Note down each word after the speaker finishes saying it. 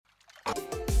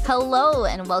Hello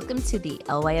and welcome to the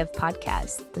LYF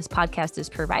podcast. This podcast is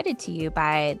provided to you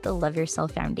by the Love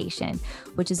Yourself Foundation,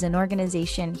 which is an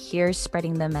organization here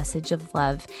spreading the message of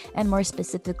love and more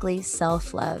specifically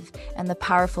self-love and the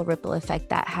powerful ripple effect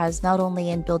that has not only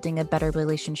in building a better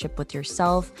relationship with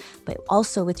yourself, but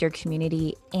also with your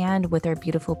community and with our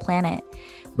beautiful planet.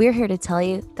 We're here to tell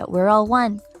you that we're all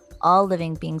one. All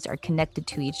living beings are connected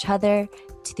to each other,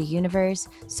 to the universe.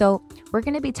 So we're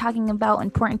going to be talking about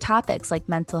important topics like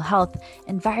mental health,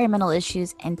 environmental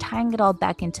issues, and tying it all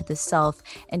back into the self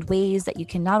in ways that you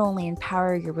can not only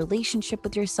empower your relationship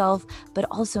with yourself, but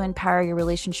also empower your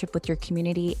relationship with your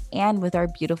community and with our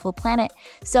beautiful planet.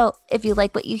 So if you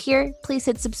like what you hear, please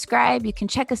hit subscribe. You can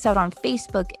check us out on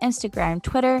Facebook, Instagram,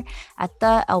 Twitter at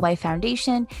the LY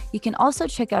Foundation. You can also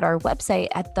check out our website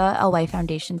at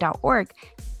thelyfoundation.org.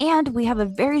 And we have a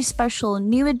very special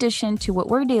new addition to what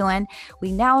we're doing.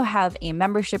 We now have a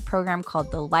membership program called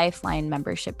the Lifeline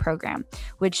Membership Program,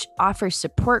 which offers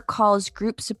support calls,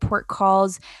 group support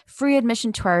calls, free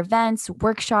admission to our events,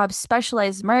 workshops,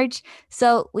 specialized merch.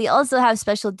 So we also have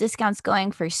special discounts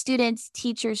going for students,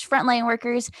 teachers, frontline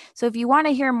workers. So if you want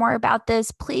to hear more about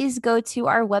this, please go to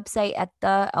our website at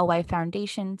the LY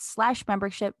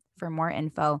Foundation/membership for more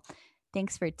info.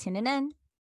 Thanks for tuning in.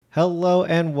 Hello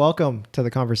and welcome to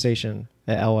the Conversation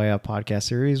at LYF podcast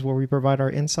series where we provide our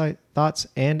insight, thoughts,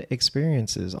 and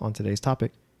experiences on today's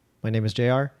topic. My name is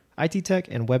JR, IT Tech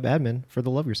and Web Admin for the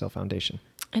Love Yourself Foundation.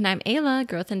 And I'm Ayla,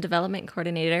 Growth and Development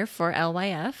Coordinator for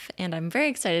LYF, and I'm very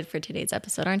excited for today's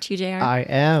episode, aren't you, JR? I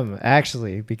am,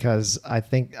 actually, because I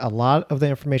think a lot of the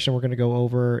information we're going to go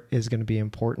over is going to be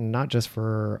important, not just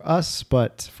for us,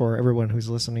 but for everyone who's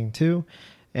listening too.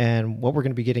 And what we're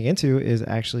going to be getting into is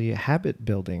actually habit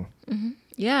building. Mm-hmm.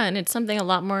 Yeah, and it's something a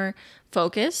lot more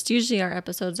focused. Usually our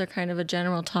episodes are kind of a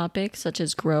general topic, such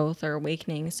as growth or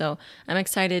awakening. So I'm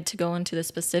excited to go into the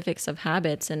specifics of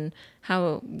habits and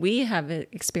how we have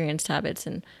experienced habits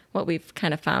and what we've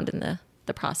kind of found in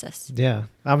the process. Yeah,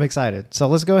 I'm excited. So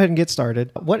let's go ahead and get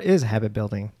started. What is habit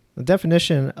building? The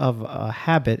definition of a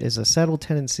habit is a settled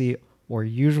tendency or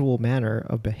usual manner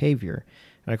of behavior,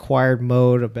 an acquired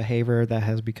mode of behavior that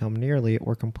has become nearly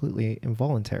or completely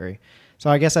involuntary. So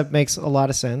I guess that makes a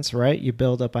lot of sense, right? You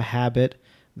build up a habit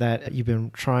that you've been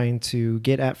trying to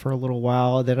get at for a little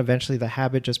while, then eventually the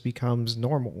habit just becomes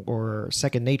normal or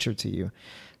second nature to you.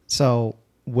 So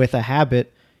with a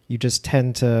habit, you just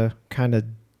tend to kind of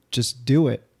just do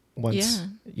it once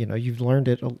you've learned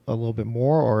it a little bit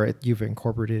more or you've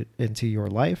incorporated it into your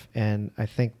life. And I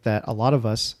think that a lot of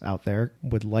us out there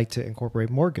would like to incorporate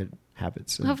more good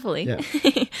habits. Hopefully.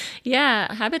 Yeah.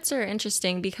 Yeah, habits are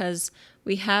interesting because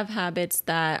we have habits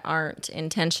that aren't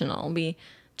intentional. We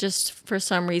just for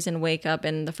some reason wake up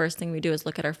and the first thing we do is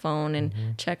look at our phone and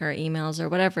check our emails or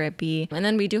whatever it be. And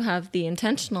then we do have the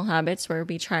intentional habits where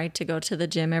we try to go to the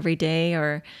gym every day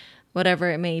or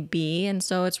whatever it may be. And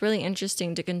so it's really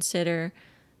interesting to consider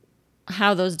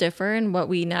how those differ and what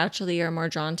we naturally are more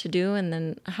drawn to do, and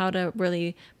then how to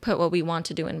really put what we want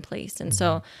to do in place. And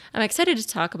so I'm excited to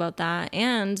talk about that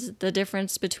and the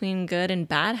difference between good and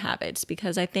bad habits,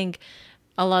 because I think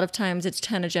a lot of times it's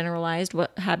kind of generalized.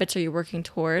 What habits are you working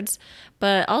towards?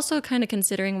 But also kind of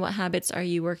considering what habits are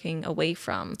you working away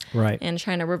from? Right. And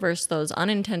trying to reverse those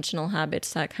unintentional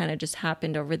habits that kind of just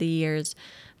happened over the years,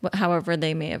 however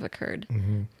they may have occurred.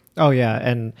 Mm-hmm. Oh, yeah.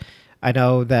 And I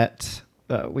know that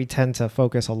we tend to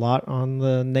focus a lot on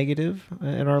the negative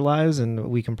in our lives, and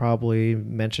we can probably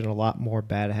mention a lot more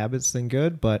bad habits than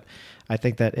good. But I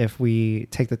think that if we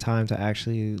take the time to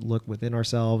actually look within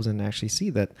ourselves and actually see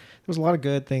that there's a lot of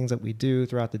good things that we do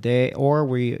throughout the day, or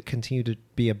we continue to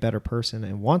be a better person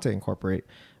and want to incorporate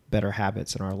better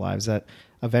habits in our lives, that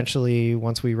eventually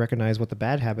once we recognize what the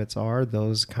bad habits are,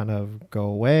 those kind of go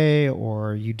away,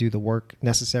 or you do the work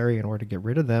necessary in order to get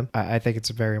rid of them. I think it's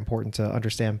very important to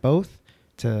understand both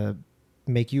to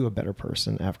make you a better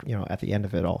person after, at the end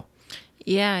of it all.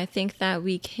 Yeah, I think that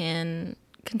we can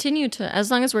continue to, as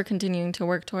long as we're continuing to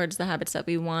work towards the habits that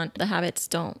we want, the habits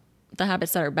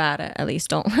that are bad at least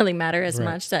don't really matter as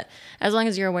much. That as long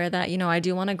as you're aware that, I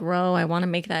do want to grow, I want to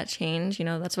make that change,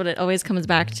 that's what it always comes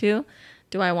back to.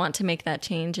 Do I want to make that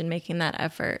change and making that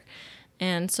effort?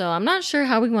 And so I'm not sure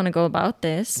how we want to go about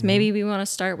this. Maybe we want to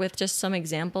start with just some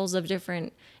examples of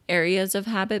different areas of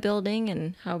habit building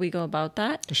and how we go about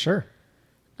that. Sure.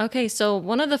 Okay, so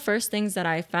one of the first things that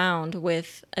I found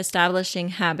with establishing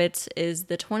habits is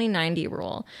the 20-90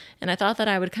 rule. And I thought that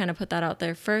I would kind of put that out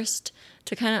there first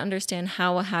to kind of understand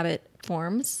how a habit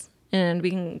forms. And we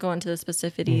can go into the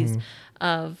specificities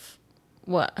of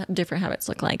what different habits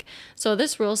look like. So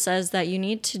this rule says that you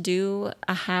need to do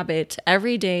a habit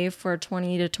every day for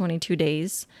 20 to 22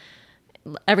 days,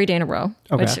 every day in a row,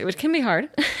 which can be hard.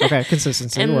 Okay,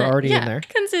 consistency. We're already in there.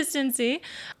 Consistency.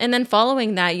 And then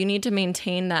following that, you need to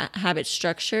maintain that habit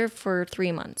structure for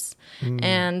 3 months.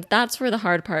 And that's where the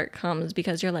hard part comes,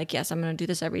 because you're like, yes, I'm going to do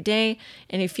this every day.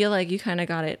 And you feel like you kind of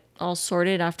got it all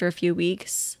sorted after a few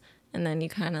weeks. And then you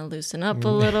kind of loosen up a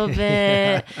little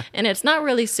bit, and it's not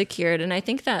really secured. And I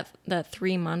think that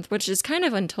 3 month, which is kind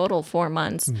of in total 4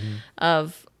 months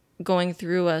of going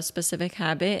through a specific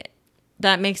habit,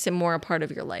 that makes it more a part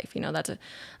of your life. You know, that's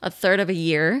a third of a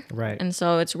year. Right. And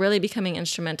so it's really becoming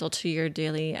instrumental to your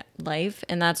daily life.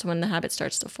 And that's when the habit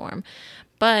starts to form.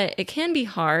 But it can be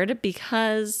hard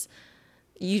because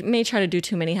you may try to do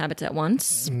too many habits at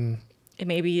once. It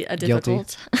may be a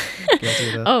difficult. Guilty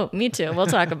of that. Oh, me too. We'll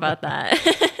talk about that.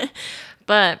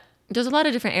 But there's a lot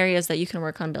of different areas that you can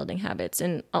work on building habits.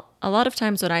 And a lot of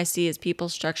times what I see is people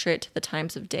structure it to the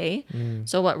times of day.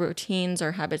 So what routines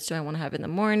or habits do I want to have in the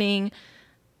morning,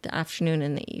 the afternoon,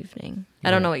 and the evening? I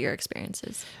don't know what your experience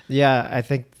is. Yeah, I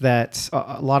think that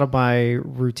a lot of my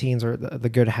routines or the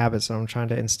good habits that I'm trying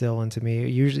to instill into me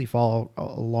usually fall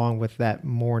along with that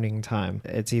morning time.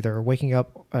 It's either waking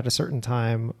up at a certain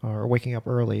time or waking up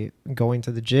early. Going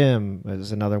to the gym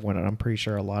is another one, and I'm pretty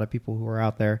sure a lot of people who are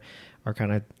out there are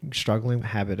kind of struggling with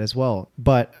habit as well.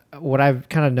 But what I've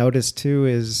kind of noticed too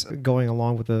is going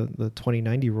along with the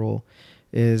 20-90 rule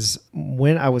is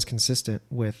when I was consistent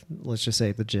with, let's just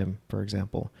say, the gym, for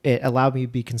example, it allowed me to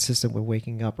be consistent with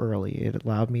waking up early. It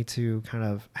allowed me to kind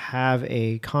of have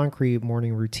a concrete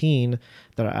morning routine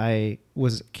that I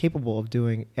was capable of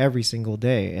doing every single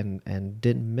day and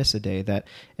didn't miss a day. That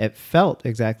it felt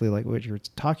exactly like what you were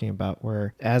talking about,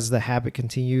 where as the habit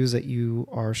continues, that you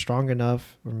are strong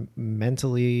enough,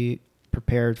 mentally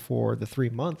prepared for the 3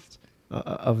 months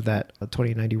of that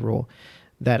 20-90 rule,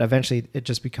 that eventually it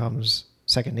just becomes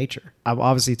second nature. I'm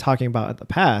obviously talking about the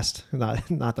past, not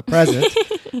the present,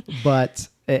 but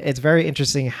it's very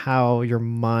interesting how your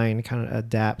mind kind of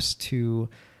adapts to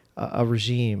a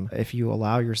regime if you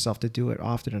allow yourself to do it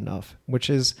often enough, which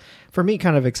is for me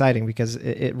kind of exciting because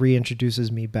it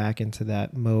reintroduces me back into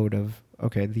that mode of,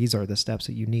 okay, these are the steps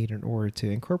that you need in order to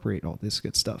incorporate all this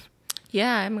good stuff.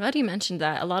 Yeah, I'm glad you mentioned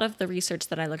that. A lot of the research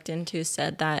that I looked into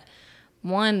said that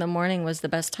the morning was the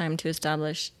best time to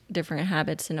establish different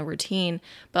habits in a routine,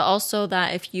 but also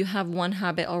that if you have one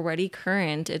habit already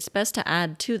current, it's best to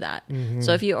add to that.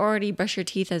 So if you already brush your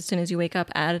teeth as soon as you wake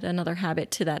up, add another habit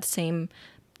to that same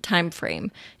time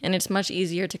frame. And it's much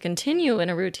easier to continue in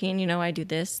a routine. You know, I do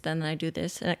this, then I do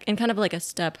this, and kind of like a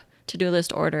step to-do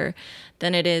list order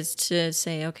than it is to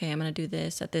say, okay, I'm going to do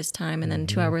this at this time, and then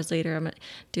 2 hours later, I'm going to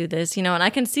do this, you know, and I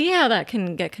can see how that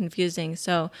can get confusing.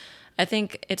 So I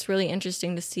think it's really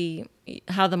interesting to see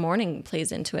how the morning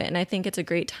plays into it. And I think it's a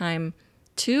great time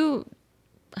to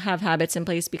have habits in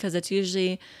place because it's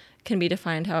usually can be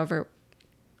defined however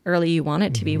early you want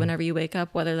it to be whenever you wake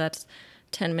up, whether that's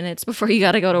 10 minutes before you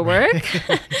got to go to work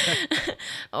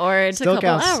or it's Still a couple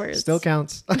counts. hours. Still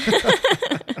counts.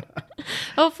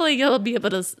 Hopefully you'll be able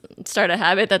to start a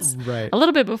habit that's Right. a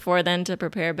little bit before then to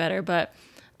prepare better. But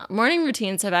morning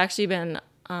routines have actually been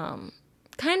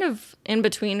kind of in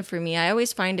between for me. I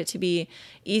always find it to be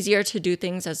easier to do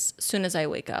things as soon as I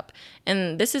wake up.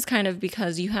 And this is kind of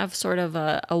because you have sort of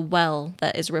a well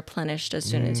that is replenished as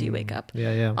soon as you wake up.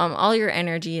 Yeah. All your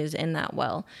energy is in that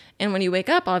well. And when you wake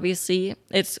up, obviously,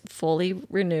 it's fully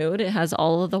renewed. It has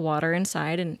all of the water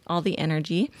inside and all the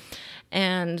energy.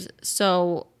 And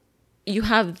so you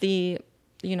have the,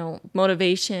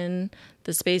 motivation,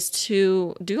 the space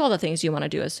to do all the things you want to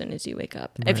do as soon as you wake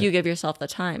up, if you give yourself the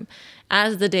time.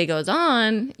 As the day goes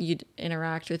on, you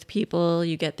interact with people,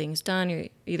 you get things done, you're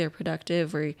either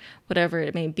productive or whatever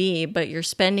it may be, but you're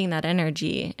spending that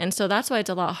energy. And so that's why it's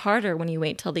a lot harder when you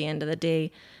wait till the end of the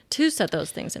day to set those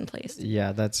things in place.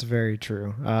 Yeah, that's very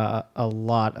true. A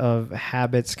lot of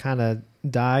habits kind of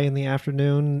die in the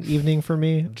afternoon, evening for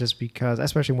me, just because,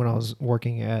 especially when I was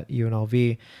working at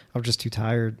UNLV, I was just too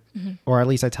tired, or at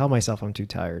least I tell myself I'm too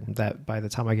tired, that by the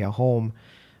time I get home,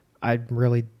 I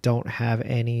really don't have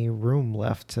any room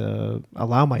left to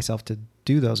allow myself to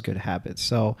do those good habits.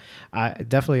 So I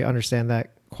definitely understand that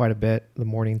quite a bit. The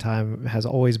morning time has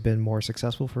always been more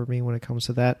successful for me when it comes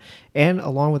to that. And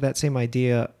along with that same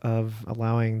idea of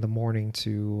allowing the morning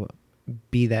to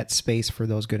be that space for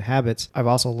those good habits, I've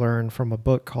also learned from a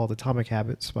book called Atomic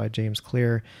Habits by James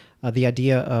Clear, the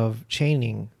idea of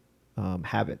chaining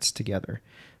habits together.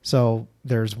 So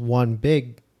there's one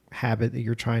big habit that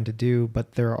you're trying to do,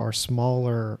 but there are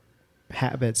smaller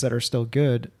habits that are still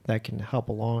good that can help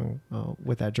along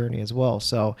with that journey as well.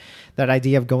 So that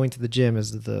idea of going to the gym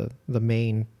is the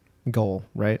main goal,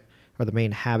 right? Or the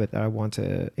main habit that I want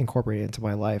to incorporate into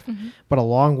my life. But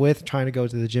along with trying to go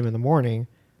to the gym in the morning,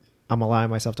 I'm allowing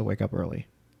myself to wake up early.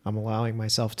 I'm allowing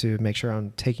myself to make sure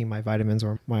I'm taking my vitamins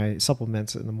or my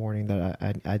supplements in the morning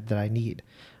that I need.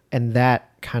 And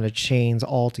that kind of chains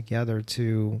all together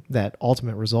to that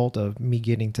ultimate result of me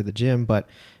getting to the gym. But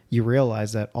you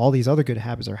realize that all these other good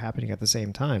habits are happening at the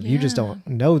same time. You just don't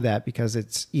know that because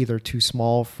it's either too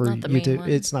small for you to,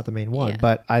 it's not the main one.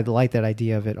 But I like that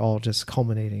idea of it all just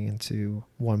culminating into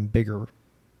one bigger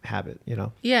habit, you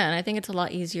know? Yeah. And I think it's a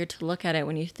lot easier to look at it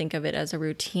when you think of it as a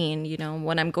routine. You know,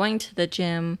 when I'm going to the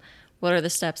gym, what are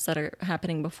the steps that are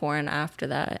happening before and after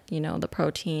that? You know, the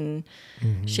protein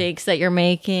shakes that you're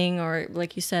making, or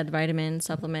like you said, vitamins,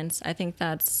 supplements. I think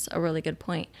that's a really good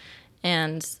point.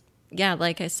 And yeah,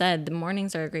 like I said, the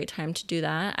mornings are a great time to do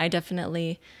that. I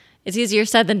definitely, it's easier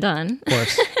said than done. Of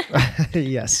course.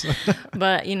 Yes.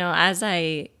 But, you know, as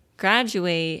I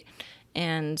graduate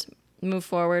and move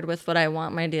forward with what I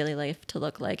want my daily life to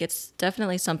look like, it's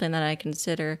definitely something that I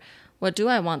consider, what do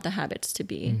I want the habits to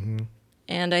be?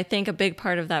 And I think a big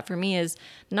part of that for me is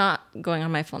not going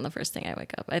on my phone the first thing I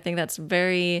wake up. I think that's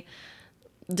very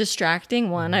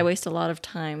distracting. One, I waste a lot of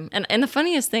time. And the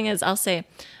funniest thing is I'll say,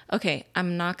 okay,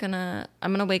 I'm gonna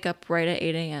wake up right at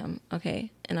 8 a.m.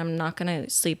 Okay. And I'm not gonna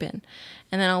sleep in.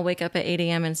 And then I'll wake up at 8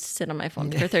 a.m. and sit on my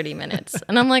phone for 30 minutes.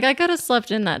 And I'm like, I could have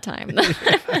slept in that time.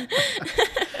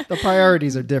 The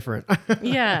priorities are different.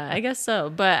 Yeah, I guess so.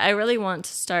 But I really want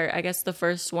to start, I guess the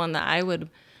first one that I would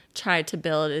try to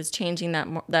build is changing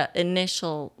that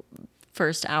initial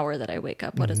first hour that I wake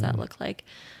up. What does that look like?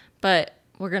 But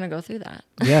we're going to go through that.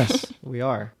 Yes, we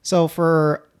are. So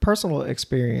for personal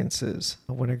experiences,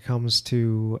 when it comes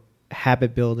to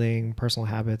habit building, personal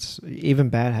habits, even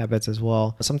bad habits as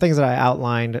well, some things that I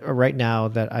outlined right now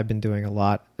that I've been doing a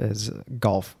lot is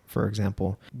golf, for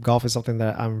example. Golf is something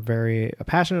that I'm very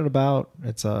passionate about.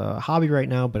 It's a hobby right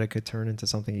now, but it could turn into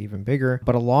something even bigger.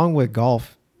 But along with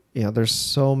golf, you know, there's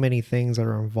so many things that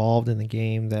are involved in the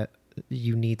game that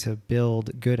you need to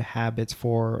build good habits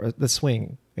for. The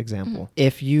swing example.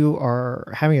 If you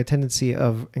are having a tendency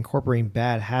of incorporating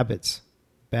bad habits,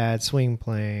 bad swing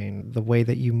playing, the way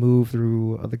that you move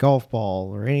through the golf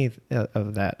ball or any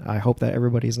of that, I hope that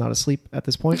everybody is not asleep at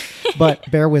this point,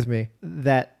 but bear with me,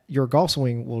 that your golf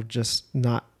swing will just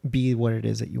not be what it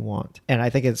is that you want. And I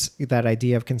think it's that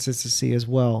idea of consistency as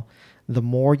well. The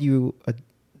more you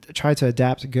try to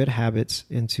adapt good habits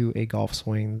into a golf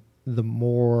swing, the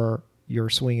more your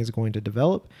swing is going to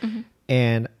develop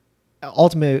and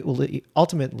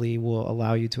ultimately will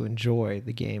allow you to enjoy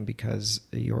the game because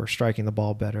you're striking the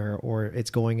ball better or it's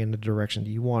going in the direction that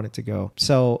you want it to go.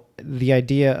 So the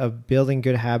idea of building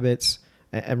good habits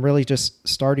and really just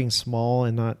starting small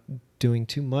and not doing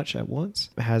too much at once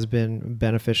has been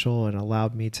beneficial and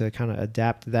allowed me to kind of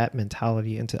adapt that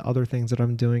mentality into other things that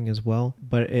I'm doing as well.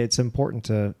 But it's important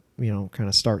to, you know, kind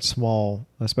of start small,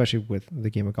 especially with the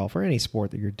game of golf or any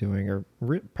sport that you're doing or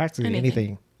practically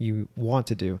anything you want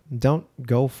to do. Don't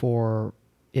go for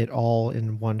it all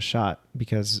in one shot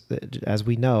because, as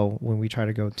we know, when we try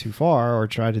to go too far or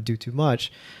try to do too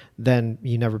much, then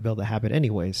you never build a habit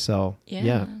anyways. So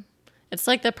yeah. It's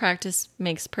like the practice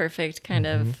makes perfect kind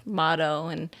of motto,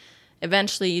 and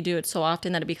eventually you do it so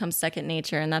often that it becomes second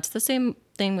nature. And that's the same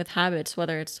thing with habits,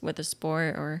 whether it's with a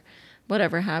sport or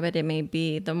whatever habit it may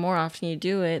be. The more often you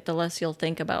do it, the less you'll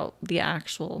think about the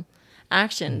actual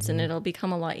actions and it'll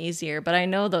become a lot easier. But I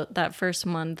know that first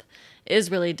month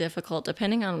is really difficult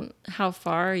depending on how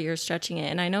far you're stretching it.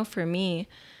 And I know for me,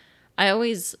 I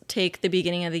always take the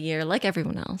beginning of the year like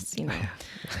everyone else, you know.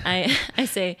 I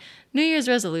say New Year's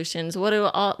resolutions. What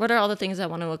are all the things I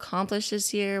want to accomplish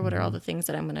this year? What are all the things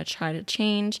that I'm going to try to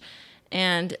change?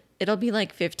 And it'll be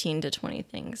like 15 to 20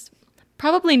 things.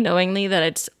 Probably knowingly that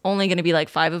it's only going to be like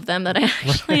 5 of them that I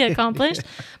actually accomplished,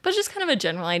 but just kind of a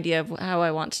general idea of how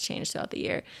I want to change throughout the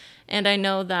year. And I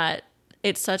know that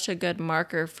it's such a good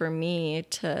marker for me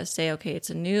to say, okay,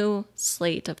 it's a new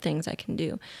slate of things I can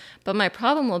do. But my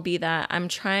problem will be that I'm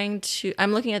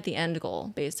looking at the end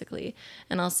goal basically.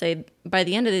 And I'll say by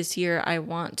the end of this year, I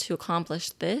want to accomplish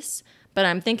this, but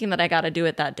I'm thinking that I got to do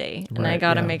it that day and I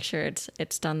got to make sure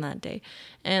it's done that day.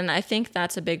 And I think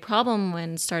that's a big problem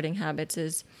when starting habits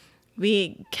is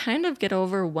we kind of get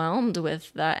overwhelmed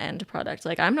with that end product.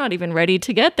 Like, I'm not even ready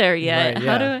to get there yet.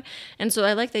 And so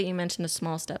I like that you mentioned the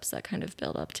small steps that kind of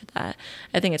build up to that.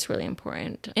 I think it's really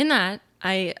important. In that,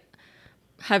 I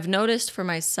have noticed for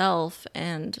myself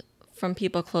and from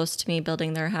people close to me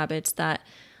building their habits that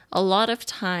a lot of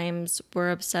times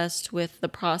we're obsessed with the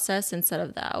process instead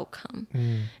of the outcome.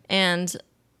 And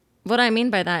what I mean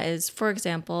by that is, for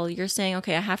example, you're saying,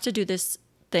 okay, I have to do this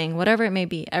thing, whatever it may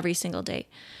be, every single day.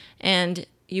 And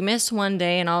you miss one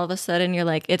day and all of a sudden you're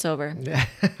like, it's over.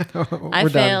 I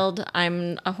failed.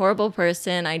 I'm a horrible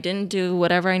person. I didn't do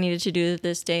whatever I needed to do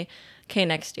this day. Okay,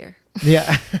 next year.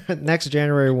 Yeah. Next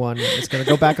January 1, it's going to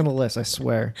go back on the list, I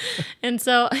swear. And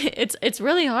so it's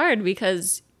really hard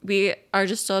because we are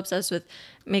just so obsessed with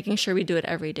making sure we do it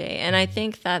every day. And I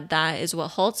think that is what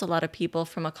halts a lot of people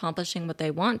from accomplishing what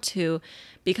they want to,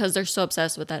 because they're so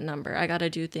obsessed with that number. I got to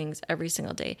do things every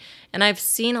single day. And I've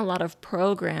seen a lot of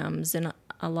programs and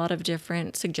a lot of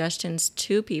different suggestions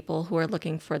to people who are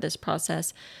looking for this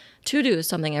process to do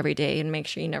something every day and make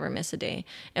sure you never miss a day.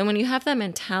 And when you have that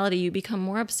mentality, you become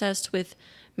more obsessed with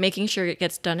making sure it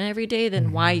gets done every day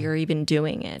than why you're even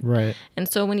doing it. Right. And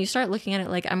so when you start looking at it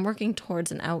like, I'm working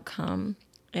towards an outcome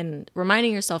and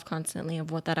reminding yourself constantly of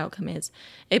what that outcome is,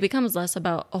 it becomes less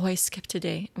about, oh, I skipped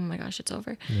today. Oh my gosh, it's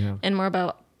over. Yeah. And more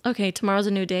about, okay, tomorrow's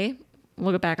a new day.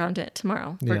 We'll get back onto it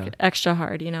tomorrow. Work extra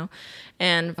hard,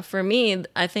 And for me,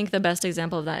 I think the best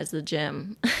example of that is the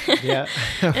gym. Yeah.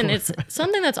 And it's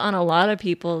something that's on a lot of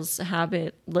people's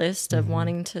habit list of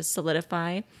wanting to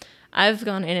solidify. I've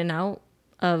gone in and out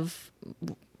of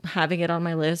having it on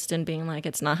my list and being like,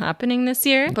 it's not happening this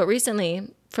year. But recently,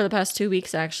 for the past 2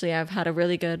 weeks, actually, I've had a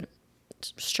really good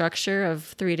structure of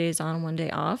 3 days on, 1 day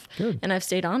off. Good. And I've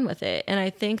stayed on with it. And I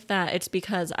think that it's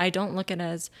because I don't look at it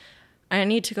as, I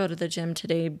need to go to the gym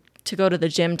today to go to the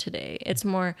gym today. It's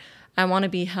more, I want to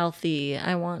be healthy.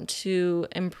 I want to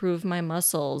improve my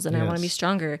muscles and I want to be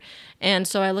stronger. And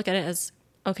so I look at it as,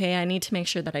 okay, I need to make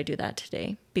sure that I do that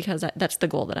today because that's the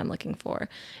goal that I'm looking for.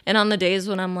 And on the days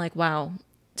when I'm like, wow,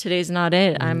 today's not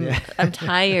it. I'm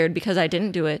tired because I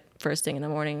didn't do it first thing in the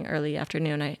morning, early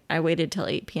afternoon. I waited till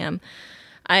 8 p.m.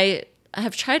 I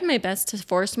have tried my best to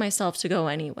force myself to go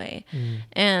anyway.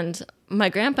 And my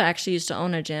grandpa actually used to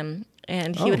own a gym.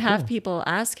 And he would have people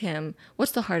ask him,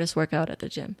 what's the hardest workout at the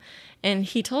gym? And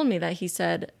he told me that he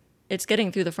said, it's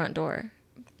getting through the front door.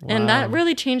 Wow. And that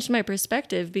really changed my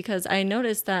perspective because I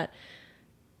noticed that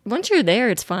once you're there,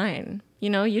 it's fine.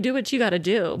 You do what you got to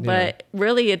do. But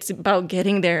really, it's about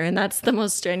getting there. And that's the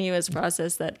most strenuous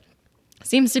process that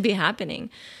seems to be happening.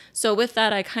 So with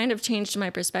that, I kind of changed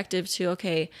my perspective to,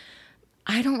 okay,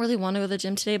 I don't really want to go to the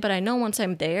gym today, but I know once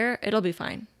I'm there, it'll be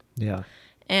fine. Yeah.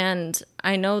 And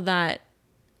I know that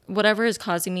whatever is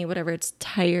causing me, whatever it's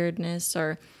tiredness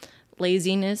or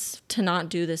laziness to not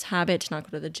do this habit, to not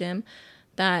go to the gym,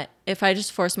 that if I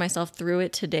just force myself through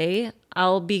it today,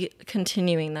 I'll be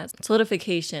continuing that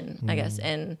solidification, I guess,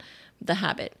 in the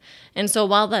habit. And so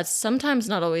while that's sometimes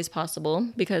not always possible,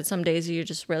 because some days you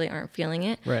just really aren't feeling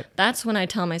it, right, that's when I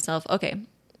tell myself, okay,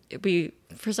 we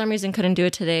for some reason couldn't do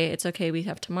it today. It's okay. We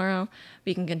have tomorrow.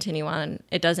 We can continue on.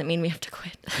 It doesn't mean we have to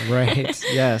quit. Right.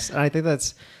 Yes. And I think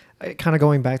that's kind of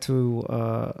going back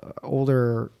to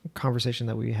older conversation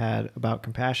that we had about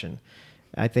compassion.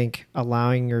 I think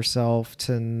allowing yourself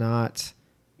to not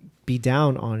be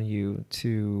down on you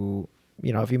to,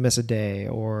 if you miss a day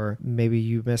or maybe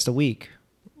you missed a week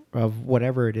of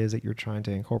whatever it is that you're trying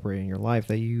to incorporate in your life,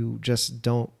 that you just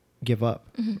don't give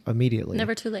up immediately.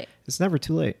 Never too late. It's never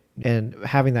too late. And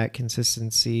having that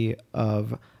consistency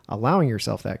of allowing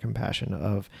yourself that compassion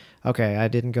of, okay, I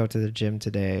didn't go to the gym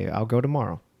today, I'll go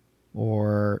tomorrow.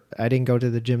 Or I didn't go to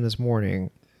the gym this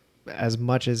morning. As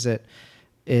much as it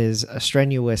is a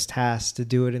strenuous task to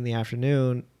do it in the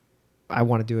afternoon, I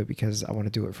want to do it because I want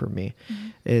to do it for me.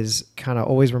 Is kind of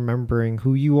always remembering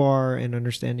who you are and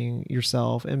understanding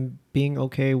yourself and being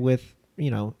okay with,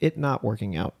 it not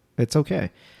working out. It's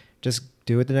okay. Just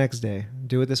do it the next day.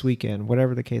 Do it this weekend,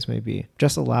 whatever the case may be.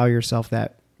 Just allow yourself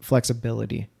that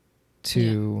flexibility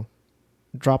to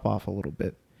drop off a little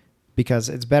bit, because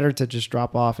it's better to just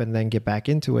drop off and then get back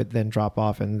into it than drop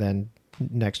off and then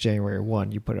next January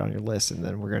 1, you put it on your list and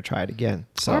then we're going to try it again.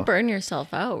 So, or burn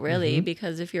yourself out, really,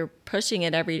 because if you're pushing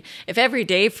it if every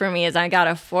day for me is I got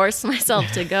to force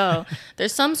myself to go,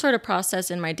 there's some sort of process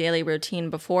in my daily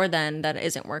routine before then that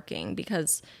isn't working,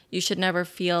 because you should never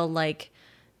feel like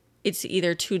it's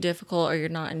either too difficult or you're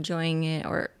not enjoying it,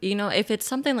 or, if it's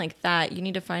something like that, you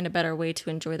need to find a better way to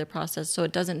enjoy the process so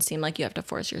it doesn't seem like you have to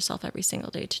force yourself every single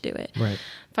day to do it. Right.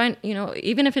 Find,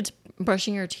 even if it's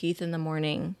brushing your teeth in the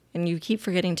morning and you keep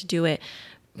forgetting to do it,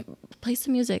 play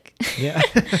some music. Yeah.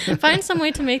 Find some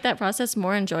way to make that process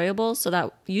more enjoyable so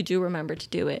that you do remember to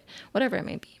do it, whatever it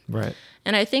may be. Right.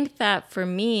 And I think that for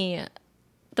me,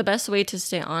 the best way to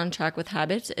stay on track with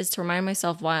habits is to remind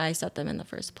myself why I set them in the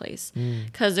first place.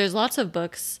 Because there's lots of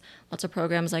books, lots of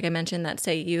programs, like I mentioned, that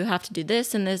say you have to do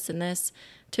this and this and this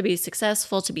to be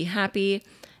successful, to be happy.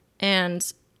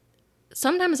 And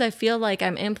sometimes I feel like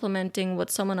I'm implementing what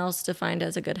someone else defined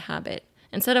as a good habit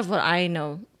instead of what I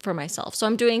know for myself. So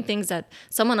I'm doing things that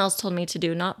someone else told me to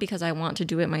do, not because I want to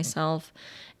do it myself.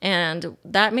 And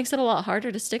that makes it a lot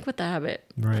harder to stick with the habit.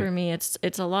 Right. For me.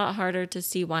 It's a lot harder to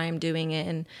see why I'm doing it.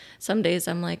 And some days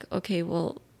I'm like, okay,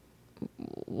 well,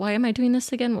 why am I doing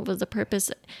this again? What was the purpose?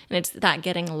 And it's that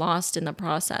getting lost in the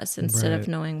process instead of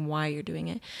knowing why you're doing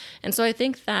it. And so I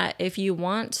think that if you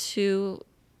want to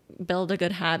build a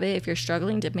good habit, if you're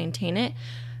struggling to maintain it,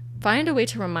 find a way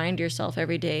to remind yourself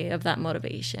every day of that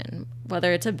motivation,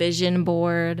 whether it's a vision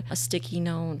board, a sticky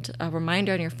note, a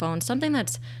reminder on your phone, something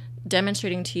that's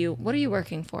demonstrating to you, what are you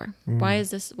working for? Why is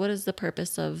this? What is the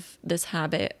purpose of this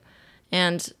habit?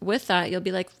 And with that, you'll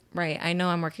be like, right, I know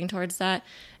I'm working towards that.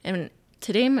 And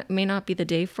today may not be the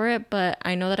day for it, but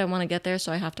I know that I want to get there,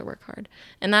 so I have to work hard.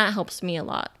 And that helps me a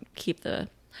lot, keep the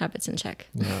habits in check.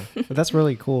 Yeah. But that's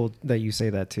really cool that you say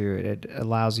that too. It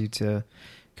allows you to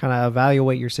kind of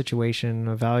evaluate your situation,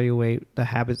 evaluate the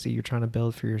habits that you're trying to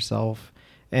build for yourself,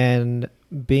 and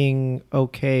being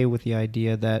okay with the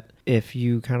idea that if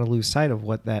you kind of lose sight of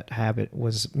what that habit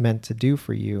was meant to do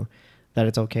for you, that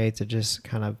it's okay to just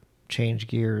kind of change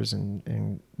gears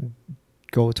and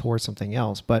go towards something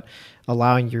else. But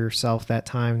allowing yourself that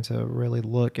time to really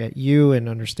look at you and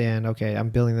understand, okay, I'm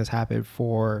building this habit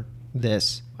for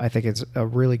this. I think it's a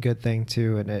really good thing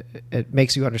too, and it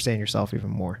makes you understand yourself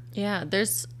even more. Yeah,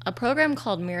 there's a program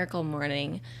called Miracle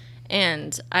Morning,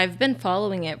 and I've been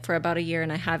following it for about a year,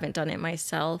 and I haven't done it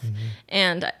myself.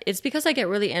 And it's because I get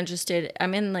really interested.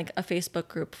 I'm in like a Facebook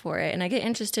group for it, and I get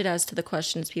interested as to the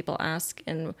questions people ask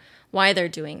and why they're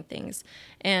doing things.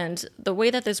 And the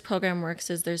way that this program works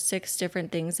is there's 6 different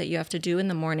things that you have to do in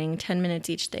the morning, 10 minutes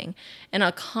each thing. And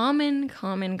a common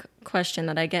question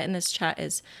that I get in this chat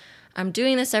is, I'm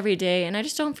doing this every day and I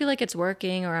just don't feel like it's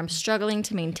working, or I'm struggling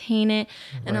to maintain it.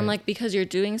 And I'm like, because you're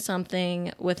doing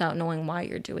something without knowing why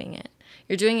you're doing it.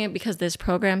 You're doing it because this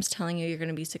program's telling you you're going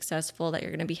to be successful, that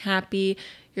you're going to be happy,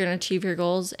 you're going to achieve your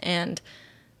goals. And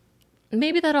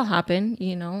maybe that'll happen,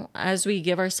 as we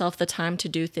give ourselves the time to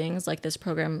do things like this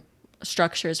program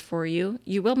structures for you,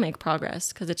 you will make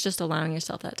progress because it's just allowing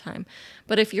yourself that time.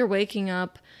 But if you're waking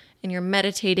up and you're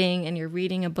meditating and you're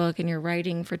reading a book and you're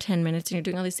writing for 10 minutes and you're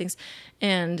doing all these things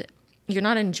and you're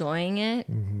not enjoying it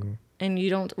and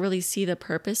you don't really see the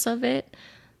purpose of it,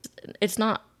 it's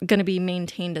not going to be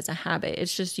maintained as a habit.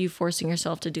 It's just you forcing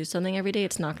yourself to do something every day.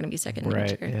 It's not going to be second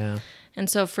nature. Right, yeah. And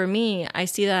so for me, I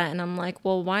see that and I'm like,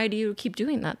 well, why do you keep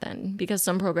doing that then? Because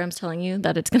some program's telling you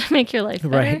that it's going to make your life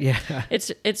better. Right, yeah.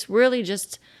 It's really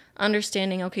just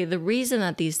understanding, okay, the reason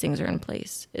that these things are in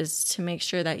place is to make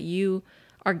sure that you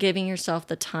are giving yourself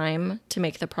the time to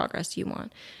make the progress you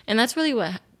want. And that's really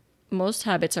what most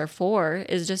habits are for,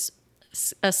 is just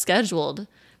a scheduled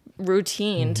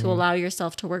routine to allow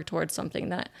yourself to work towards something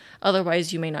that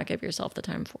otherwise you may not give yourself the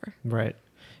time for. Right.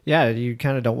 Yeah, you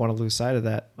kind of don't want to lose sight of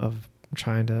that, of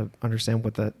trying to understand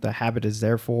what the habit is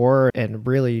there for, and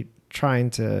really trying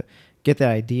to get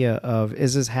that idea of,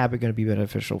 is this habit going to be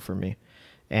beneficial for me?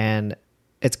 And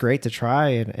it's great to try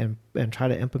and try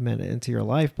to implement it into your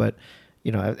life, but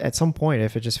at some point,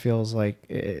 if it just feels like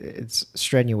it's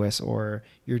strenuous or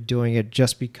you're doing it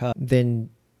just because, then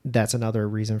that's another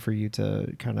reason for you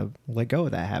to kind of let go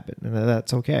of that habit. And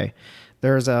that's okay.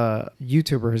 There's a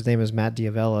YouTuber, his name is Matt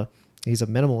D'Avella. He's a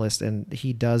minimalist, and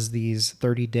he does these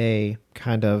 30-day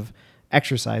kind of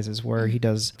exercises where he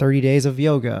does 30 days of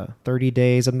yoga, 30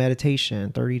 days of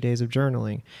meditation, 30 days of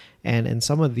journaling. And in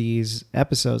some of these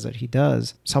episodes that he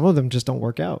does, some of them just don't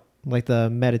work out, like the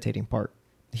meditating part.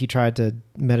 He tried to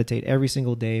meditate every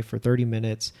single day for 30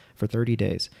 minutes for 30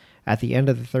 days. At the end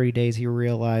of the 30 days, he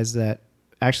realized that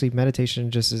actually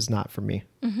meditation just is not for me.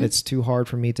 It's too hard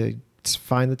for me to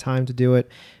find the time to do it.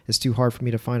 It's too hard for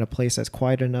me to find a place that's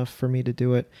quiet enough for me to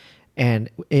do it. And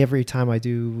every time I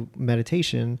do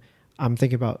meditation, I'm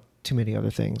thinking about too many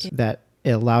other things. That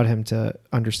it allowed him to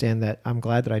understand that I'm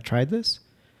glad that I tried this,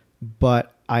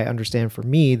 but I understand for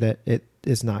me that it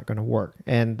is not going to work.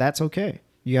 And that's okay.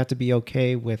 You have to be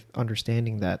okay with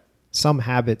understanding that some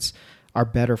habits are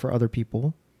better for other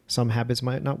people. Some habits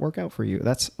might not work out for you.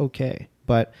 That's okay.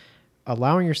 But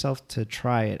allowing yourself to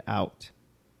try it out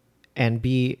and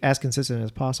be as consistent as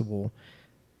possible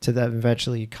to that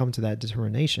eventually come to that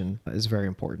determination is very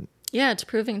important. Yeah, it's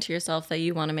proving to yourself that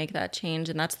you want to make that change.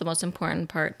 And that's the most important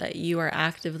part, that you are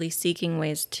actively seeking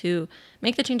ways to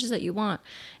make the changes that you want.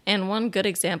 And one good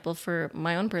example for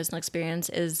my own personal experience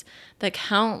is the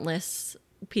countless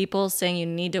people saying you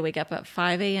need to wake up at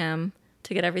 5 a.m.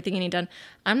 to get everything you need done.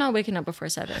 I'm not waking up before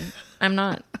 7. I'm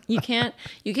not. You can't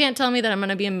tell me that I'm going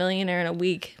to be a millionaire in a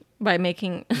week by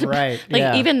making Right. like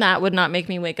yeah. even that would not make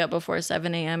me wake up before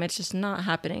 7 a.m. It's just not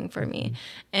happening for me.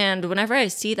 And whenever I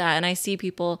see that and I see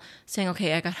people saying,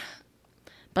 okay, I got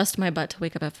bust my butt to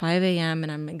wake up at 5 a.m.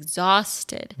 and I'm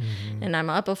exhausted and I'm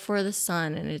up before the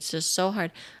sun and it's just so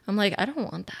hard. I'm like, I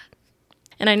don't want that.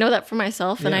 And I know that for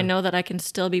myself, and I know that I can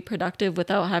still be productive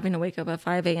without having to wake up at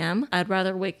 5 a.m. I'd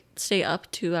rather stay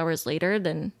up 2 hours later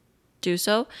than do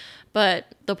so.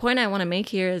 But the point I want to make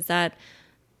here is that,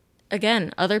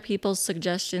 again, other people's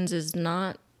suggestions is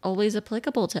not always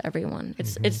applicable to everyone.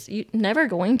 It's never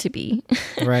going to be.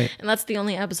 Right. And that's the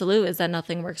only absolute, is that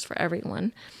nothing works for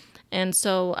everyone. And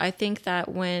so I think that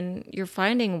when you're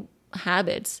finding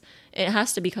habits, it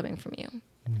has to be coming from you.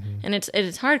 And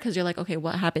it's hard because you're like, okay,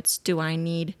 what habits do I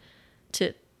need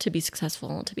to be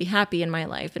successful, to be happy in my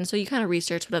life? And so you kind of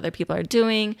research what other people are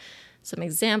doing, some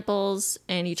examples,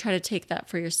 and you try to take that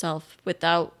for yourself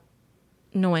without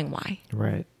knowing why.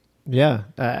 Right. Yeah.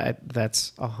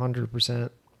 That's 100%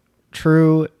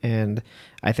 true. And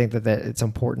I think that it's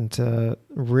important to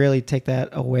really take that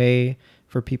away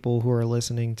for people who are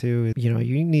listening to. You know,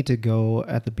 you need to go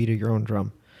at the beat of your own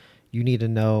drum. You need to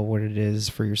know what it is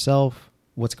for yourself,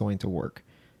 what's going to work.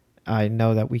 I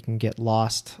know that we can get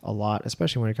lost a lot,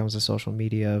 especially when it comes to social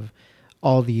media, of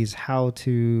all these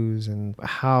how-tos and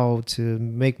how to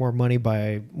make more money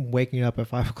by waking up at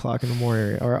 5 o'clock in the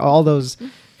morning, or all those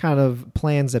kind of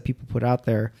plans that people put out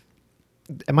there.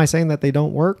 Am I saying that they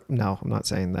don't work? No, I'm not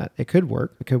saying that. It could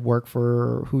work. It could work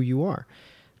for who you are.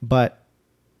 But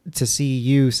to see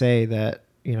you say that,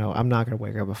 you know, I'm not going to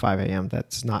wake up at 5 a.m.,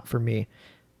 that's not for me,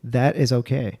 that is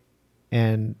okay.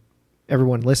 And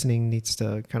everyone listening needs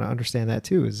to kind of understand that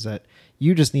too, is that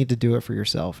you just need to do it for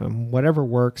yourself, and whatever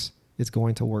works is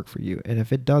going to work for you. And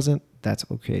if it doesn't, that's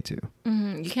okay too.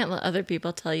 You can't let other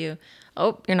people tell you,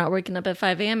 oh, you're not waking up at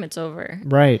 5 a.m., it's over.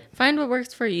 Right. Find what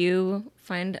works for you.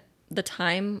 Find the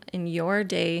time in your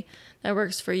day that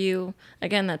works for you.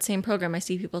 Again, that same program, I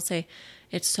see people say,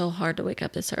 it's so hard to wake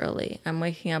up this early. I'm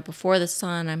waking up before the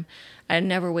sun. I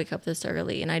never wake up this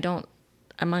early, and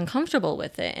I'm uncomfortable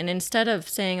with it. And instead of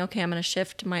saying, okay, I'm going to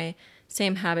shift my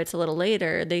same habits a little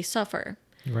later, they suffer.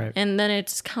 Right. And then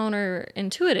it's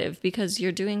counterintuitive, because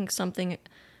you're doing something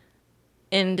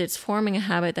and it's forming a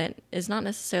habit that is not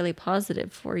necessarily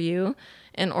positive for you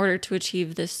in order to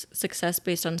achieve this success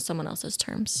based on someone else's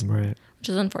terms. Right. Which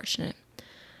is unfortunate.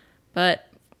 But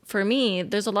for me,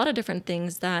 there's a lot of different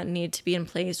things that need to be in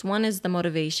place. One is the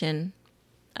motivation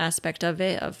aspect of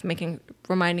it, of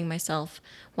reminding myself,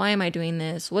 why am I doing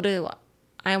this? What do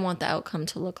I want the outcome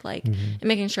to look like? And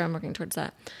making sure I'm working towards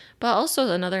that. But also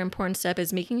another important step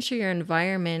is making sure your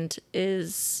environment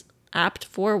is apt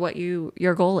for what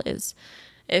your goal is.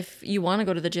 If you want to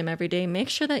go to the gym every day, make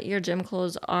sure that your gym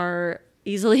clothes are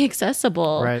easily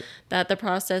accessible, right, that the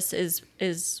process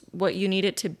is what you need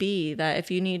it to be, that if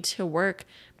you need to work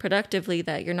productively,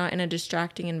 that you're not in a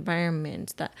distracting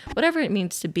environment, that whatever it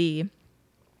means to be,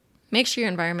 make sure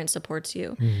your environment supports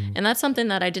you. And that's something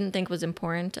that I didn't think was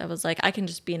important. I was like, I can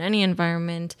just be in any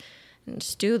environment and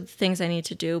just do the things I need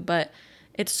to do. But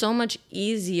it's so much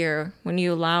easier when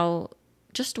you allow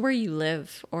just where you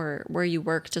live or where you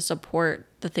work to support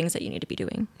the things that you need to be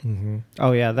doing.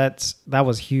 Oh yeah, that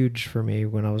was huge for me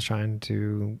when I was trying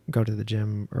to go to the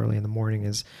gym early in the morning,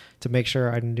 is to make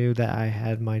sure I knew that I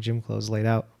had my gym clothes laid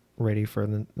out ready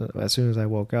for as soon as I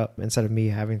woke up, instead of me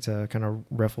having to kind of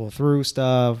riffle through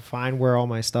stuff, find where all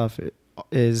my stuff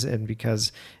is. And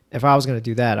because if I was going to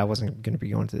do that, I wasn't going to be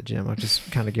going to the gym. I'd just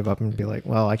kind of give up and be like,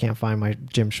 well, I can't find my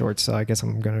gym shorts, so I guess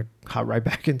I'm going to hop right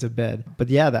back into bed. But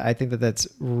yeah, I think that's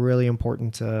really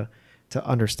important to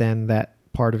understand that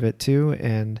part of it too.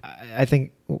 And I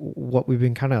think what we've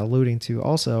been kind of alluding to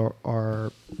also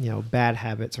are, bad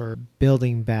habits, or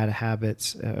building bad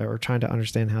habits, or trying to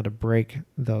understand how to break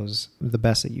those the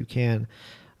best that you can.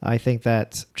 I think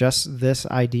that just this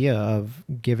idea of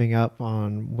giving up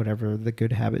on whatever the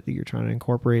good habit that you're trying to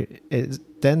incorporate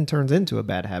then turns into a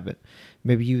bad habit.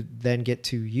 Maybe you then get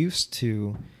too used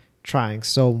to trying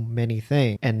so many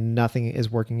things and nothing is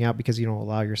working out because you don't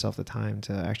allow yourself the time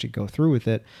to actually go through with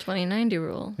it. 20-90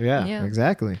 rule. Yeah,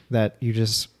 exactly. That you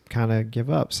just kind of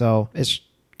give up. So it's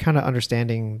kind of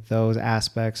understanding those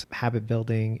aspects, habit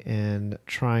building, and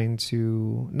trying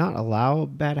to not allow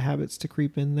bad habits to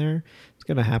creep in there. It's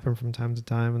going to happen from time to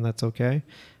time, and that's okay.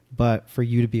 but for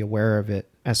you to be aware of it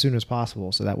as soon as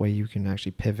possible. So that way you can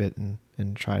actually pivot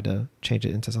and try to change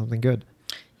it into something good.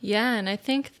 Yeah, and I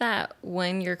think that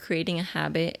when you're creating a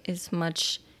habit, it's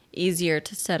much easier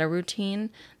to set a routine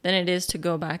than it is to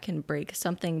go back and break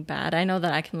something bad. I know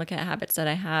that I can look at habits that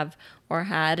I have or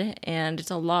had, and it's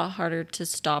a lot harder to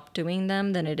stop doing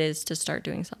them than it is to start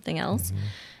doing something else.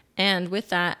 And with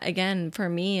that, again, for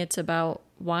me, it's about,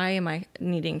 why am I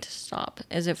needing to stop?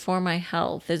 Is it for my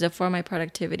health? Is it for my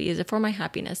productivity? Is it for my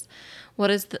happiness?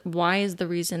 Why is the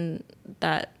reason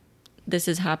that this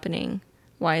is happening?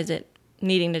 Why is it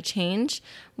needing to change?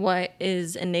 What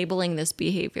is enabling this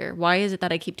behavior? Why is it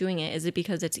that I keep doing it? Is it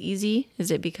because it's easy? Is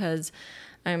it because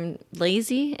I'm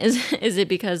lazy? Is it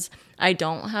because I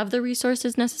don't have the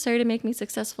resources necessary to make me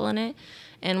successful in it?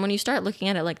 And when you start looking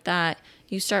at it like that,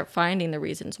 you start finding the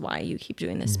reasons why you keep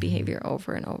doing this behavior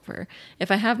over and over.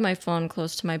 If I have my phone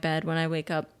close to my bed when I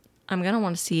wake up, I'm going to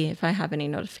want to see if I have any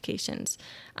notifications.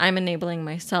 I'm enabling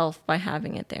myself by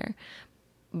having it there.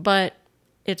 But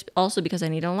it's also because I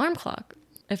need an alarm clock.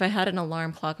 If I had an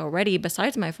alarm clock already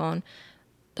besides my phone,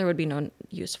 there would be no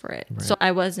use for it. Right. So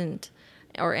I wasn't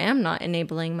or am not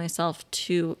enabling myself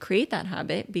to create that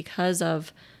habit because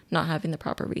of not having the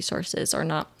proper resources or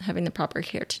not having the proper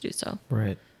care to do so.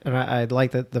 Right. And I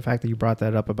like the fact that you brought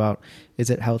that up about, is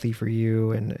it healthy for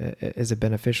you and is it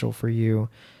beneficial for you?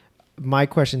 My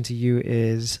question to you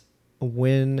is,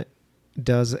 when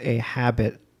does a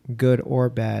habit, good or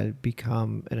bad,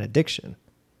 become an addiction?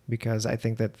 Because I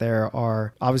think that there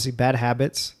are obviously bad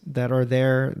habits that are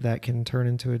there that can turn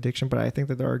into addiction, but I think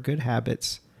that there are good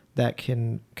habits that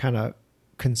can kind of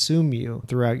consume you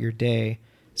throughout your day.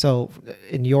 So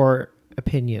in your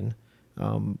opinion,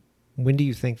 when do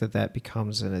you think that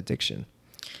becomes an addiction?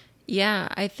 Yeah,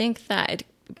 I think that it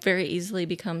very easily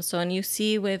becomes so. And you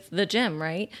see with the gym,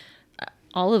 right?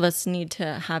 All of us need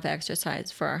to have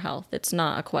exercise for our health. It's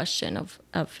not a question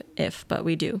of if, but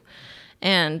we do.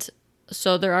 And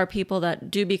so there are people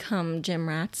that do become gym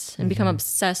rats and become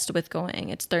obsessed with going.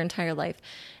 It's their entire life.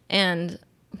 And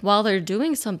while they're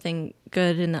doing something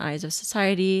good in the eyes of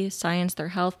society, science, their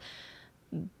health,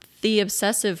 the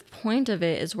obsessive point of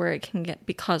it is where it can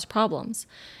cause problems.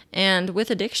 And with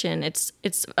addiction, it's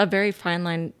a very fine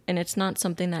line, and it's not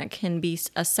something that can be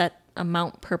a set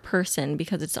amount per person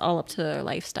because it's all up to their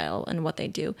lifestyle and what they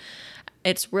do.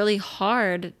 It's really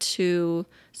hard to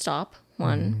stop,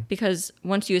 because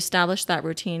once you establish that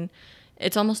routine,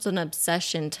 it's almost an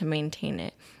obsession to maintain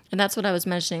it. And that's what I was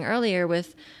mentioning earlier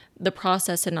with the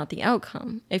process and not the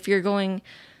outcome. If you're going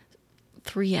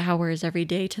 3 hours every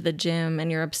day to the gym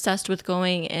and you're obsessed with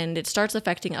going and it starts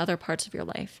affecting other parts of your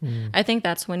life, I think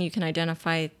that's when you can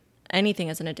identify anything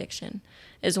as an addiction,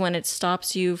 is when it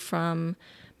stops you from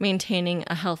maintaining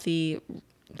a healthy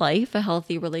life, a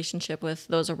healthy relationship with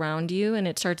those around you, and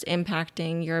it starts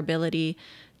impacting your ability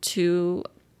to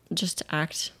just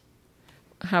act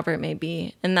however it may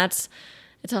be. And it's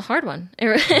a hard one. It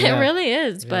really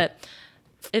is. Yeah. But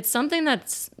it's something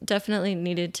that's definitely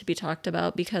needed to be talked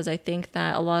about, because I think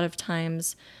that a lot of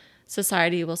times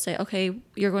society will say, okay,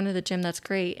 you're going to the gym, that's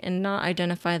great, and not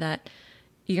identify that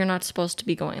you're not supposed to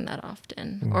be going that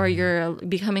often, or you're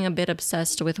becoming a bit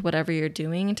obsessed with whatever you're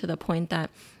doing to the point that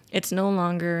it's no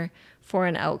longer for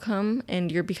an outcome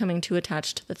and you're becoming too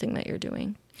attached to the thing that you're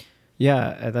doing.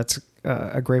 Yeah, that's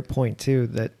a great point too,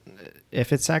 that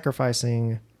if it's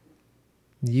sacrificing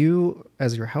you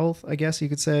as your health, I guess you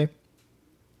could say,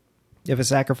 if it's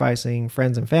sacrificing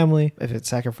friends and family, if it's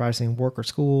sacrificing work or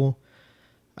school,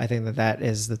 I think that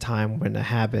is the time when a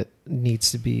habit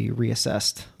needs to be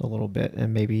reassessed a little bit,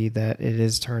 and maybe that it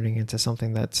is turning into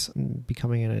something that's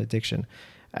becoming an addiction.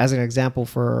 As an example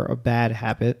for a bad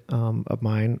habit of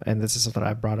mine, and this is something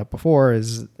I brought up before,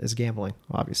 is gambling,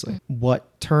 obviously.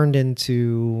 What turned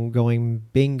into going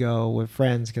bingo with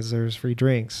friends because there's free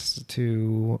drinks,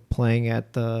 to playing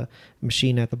at the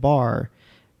machine at the bar,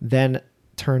 then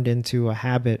turned into a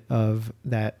habit of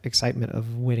that excitement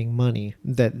of winning money,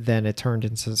 that then it turned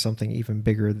into something even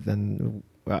bigger than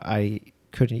I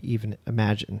couldn't even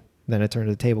imagine. Then it turned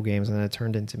into table games, and then it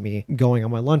turned into me going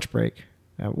on my lunch break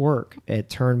at work.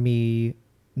 It turned me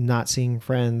not seeing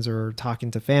friends or talking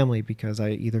to family because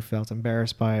I either felt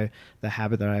embarrassed by the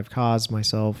habit that I've caused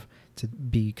myself to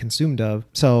be consumed of.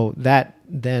 So that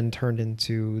then turned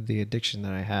into the addiction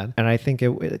that I had. And I think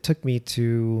it took me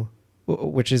to,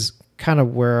 which is kind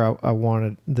of where I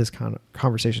wanted this kind of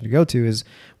conversation to go to, is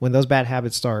when those bad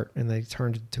habits start and they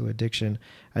turn into addiction,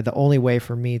 the only way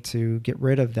for me to get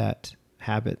rid of that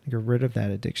habit, get rid of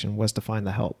that addiction, was to find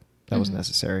the help that was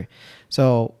necessary.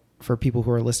 So for people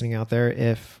who are listening out there,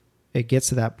 if it gets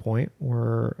to that point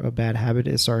where a bad habit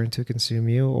is starting to consume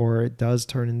you, or it does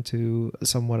turn into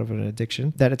somewhat of an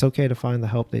addiction, that it's okay to find the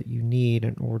help that you need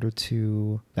in order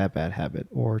to that bad habit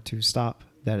or to stop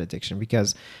that addiction.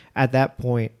 Because at that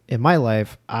point in my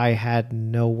life, I had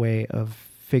no way of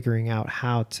figuring out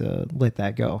how to let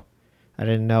that go. I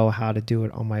didn't know how to do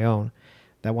it on my own.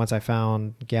 That once I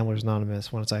found Gamblers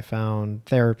Anonymous, once I found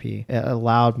therapy, it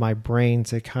allowed my brain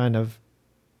to kind of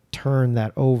turn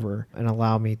that over and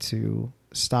allow me to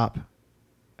stop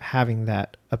having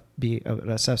that be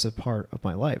an obsessive part of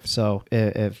my life. So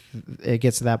if it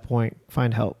gets to that point,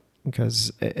 find help,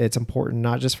 because it's important,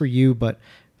 not just for you, but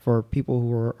for people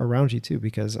who are around you too,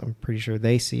 because I'm pretty sure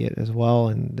they see it as well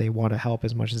and they want to help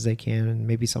as much as they can. And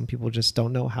maybe some people just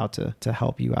don't know how to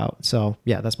help you out. So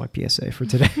yeah, that's my PSA for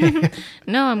today.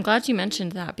 No, I'm glad you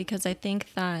mentioned that, because I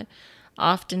think that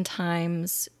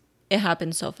oftentimes it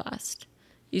happens so fast.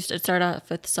 You start off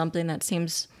with something that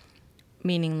seems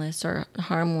meaningless or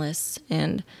harmless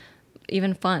and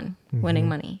even fun, winning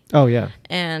money. Oh yeah.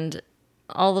 And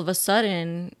all of a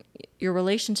sudden your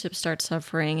relationship starts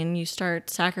suffering and you start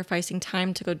sacrificing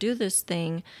time to go do this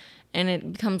thing, and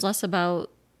it becomes less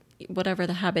about whatever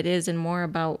the habit is and more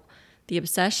about the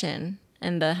obsession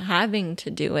and the having to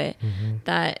do it,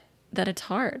 that it's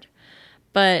hard.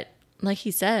 But like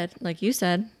you said,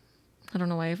 I don't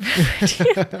know why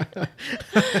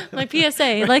like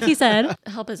PSA, like he said,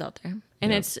 help is out there.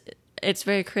 And it's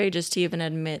very courageous to even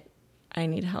admit I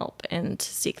need help and to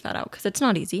seek that out, because it's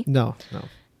not easy. No.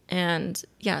 And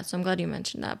yeah, so I'm glad you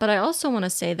mentioned that. But I also want to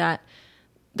say that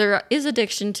there is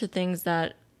addiction to things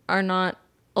that are not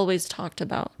always talked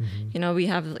about. You know, we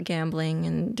have gambling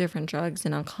and different drugs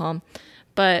and alcohol.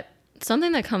 But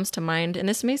something that comes to mind, and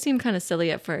this may seem kind of silly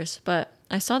at first, but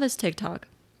I saw this TikTok.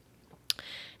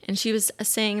 And she was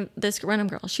saying, this random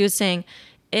girl, she was saying,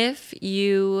 if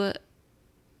you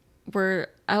were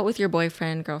out with your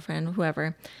boyfriend, girlfriend,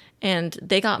 whoever, and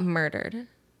they got murdered,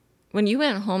 when you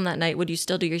went home that night, would you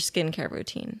still do your skincare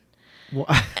routine? Well,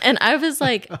 and I was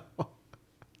like,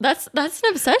 that's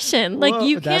an obsession. Like, well,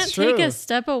 you can't take true. a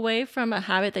step away from a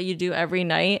habit that you do every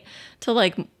night to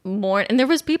like mourn. And there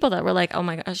was people that were like, oh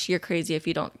my gosh, you're crazy if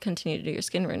you don't continue to do your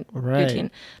skin routine.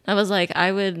 And I was like,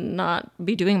 I would not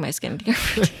be doing my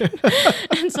skincare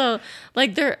routine. And so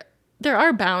like there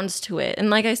are bounds to it. And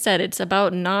like I said, it's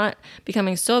about not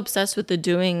becoming so obsessed with the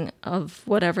doing of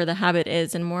whatever the habit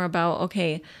is, and more about,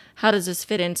 okay, how does this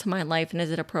fit into my life? And is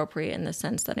it appropriate in the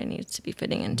sense that it needs to be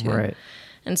fitting into? Right.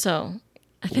 And so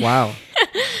wow.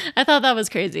 I thought that was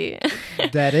crazy.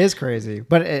 That is crazy.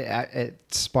 But it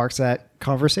sparks that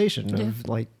conversation of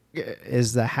like,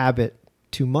 is the habit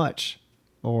too much?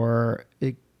 Or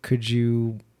could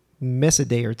you miss a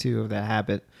day or two of that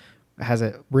habit? Has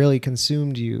it really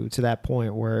consumed you to that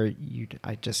point where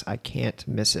I can't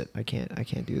miss it. I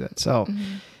can't do that. So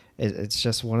it's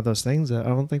just one of those things that I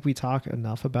don't think we talk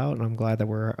enough about. And I'm glad that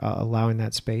we're allowing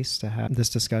that space to have this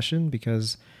discussion,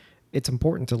 because it's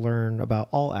important to learn about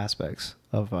all aspects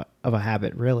of a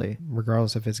habit, really,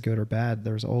 regardless if it's good or bad.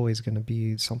 There's always going to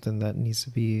be something that needs to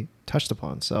be touched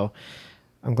upon. So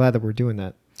I'm glad that we're doing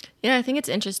that. Yeah, I think it's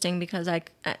interesting because I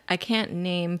can't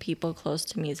name people close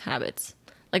to me's habits.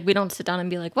 Like, we don't sit down and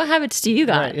be like, what habits do you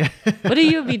got? Right, yeah. What do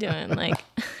you be doing? Like,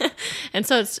 and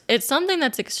so it's something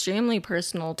that's extremely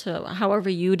personal to however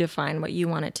you define what you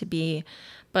want it to be.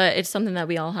 But it's something that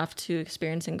we all have to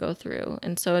experience and go through.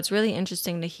 And so it's really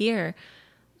interesting to hear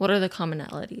what are the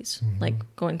commonalities, like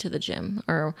going to the gym,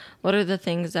 or what are the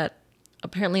things that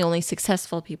apparently only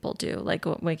successful people do, like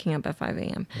waking up at 5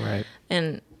 a.m. Right.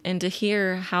 And to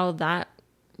hear how that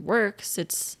works,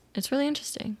 it's really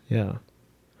interesting. Yeah.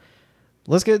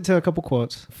 Let's get into a couple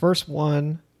quotes. First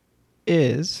one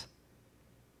is,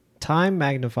 time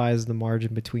magnifies the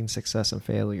margin between success and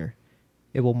failure.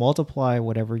 It will multiply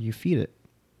whatever you feed it.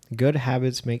 Good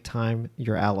habits make time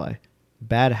your ally.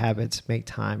 Bad habits make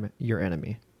time your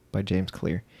enemy, by James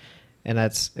Clear. And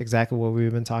that's exactly what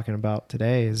we've been talking about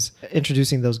today, is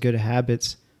introducing those good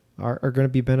habits are going to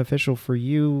be beneficial for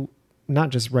you, not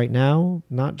just right now,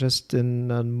 not just in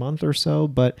a month or so,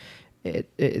 but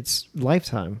it's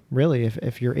lifetime, really.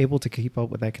 If you're able to keep up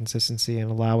with that consistency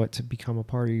and allow it to become a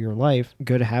part of your life,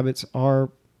 good habits are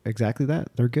exactly that.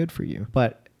 They're good for you.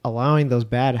 But allowing those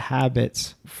bad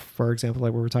habits, for example,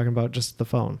 like we were talking about, just the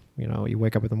phone, you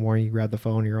wake up in the morning, you grab the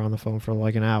phone, you're on the phone for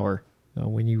like an hour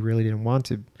when you really didn't want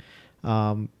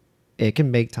to. It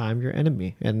can make time your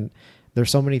enemy. And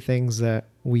there's so many things that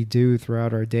we do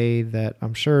throughout our day that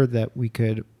I'm sure that we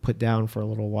could put down for a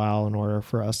little while in order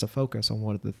for us to focus on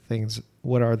what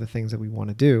are the things that we want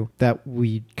to do, that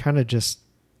we kind of just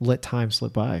let time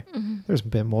slip by. There's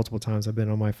been multiple times I've been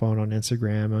on my phone, on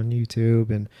Instagram, on YouTube,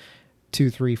 and 2,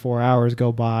 3, 4 hours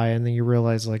go by, and then you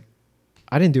realize like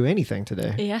I didn't do anything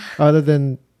today. Yeah. Other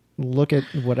than look at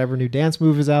whatever new dance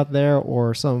move is out there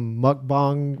or some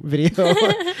mukbang video.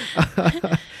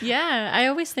 Yeah, I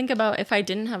always think about if I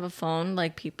didn't have a phone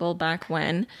like people back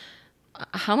when,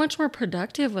 how much more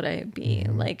productive would I be?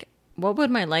 Like, what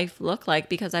would my life look like?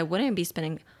 Because I wouldn't be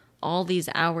spending all these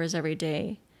hours every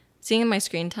day. Seeing my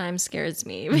screen time scares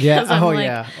me. Yeah. I'm like,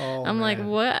 yeah. Oh, I'm like, man.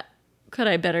 what could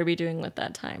I better be doing with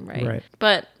that time, right? Right.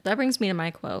 But that brings me to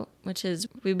my quote, which is,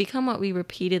 "We become what we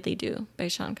repeatedly do," by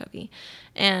Sean Covey.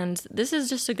 And this is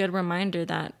just a good reminder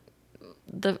that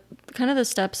the kind of the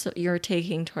steps that you're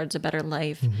taking towards a better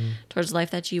life, towards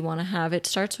life that you want to have, it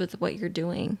starts with what you're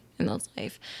doing in those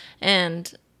life.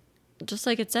 And just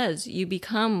like it says, you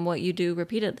become what you do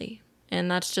repeatedly. And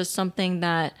that's just something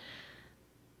that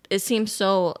it seems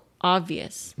so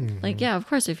obvious. Like, yeah, of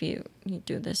course, if you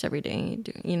do this every day,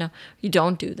 you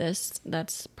don't do this,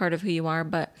 that's part of who you are.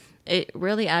 But it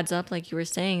really adds up, like you were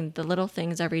saying, the little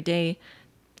things every day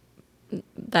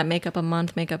that make up a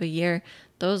month, make up a year,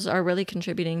 those are really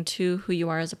contributing to who you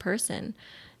are as a person.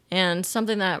 And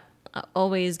something that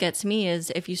always gets me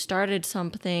is if you started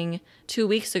something 2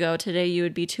 weeks ago, today you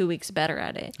would be 2 weeks better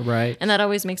at it. Right. And that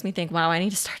always makes me think, wow, I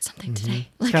need to start something today.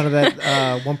 It's kind of that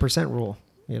 1% rule.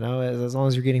 As long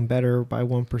as you're getting better by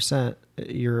 1%,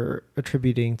 you're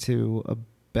attributing to a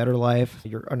better life.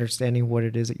 You're understanding what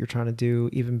it is that you're trying to do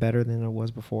even better than it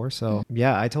was before. So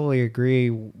yeah, I totally agree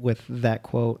with that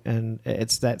quote. And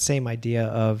it's that same idea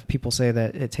of people say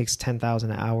that it takes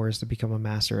 10,000 hours to become a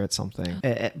master at something,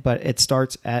 but it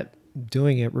starts at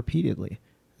doing it repeatedly.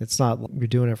 It's not you're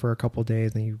doing it for a couple of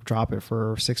days, then you drop it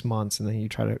for 6 months, and then you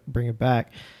try to bring it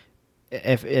back.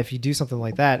 If you do something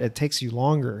like that, it takes you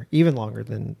longer, even longer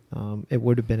than it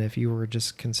would have been if you were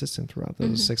just consistent throughout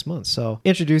those 6 months. So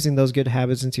introducing those good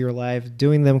habits into your life,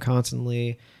 doing them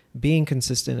constantly, being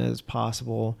consistent as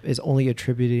possible is only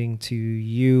attributing to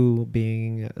you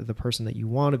being the person that you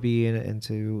want to be and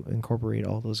to incorporate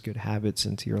all those good habits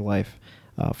into your life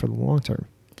for the long term.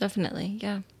 Definitely,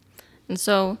 yeah. And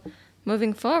so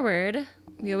moving forward,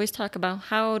 we always talk about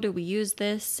how do we use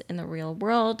this in the real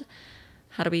world?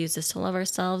 How do we use this to love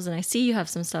ourselves? And I see you have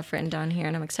some stuff written down here,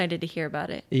 and I'm excited to hear about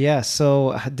it. Yeah,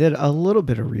 so I did a little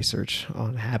bit of research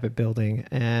on habit building,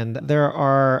 and there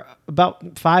are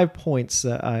about 5 points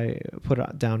that I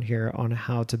put down here on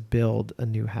how to build a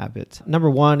new habit. Number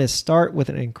 1 is start with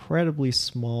an incredibly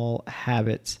small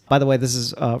habit. By the way, this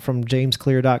is from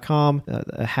jamesclear.com.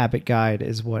 A habit guide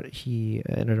is what he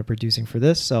ended up producing for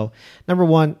this. So number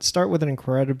 1, start with an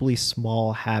incredibly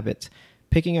small habit.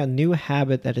 Picking a new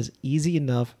habit that is easy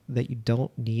enough that you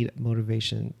don't need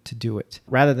motivation to do it.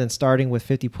 Rather than starting with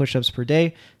 50 push-ups per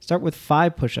day, start with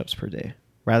 5 push-ups per day.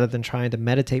 Rather than trying to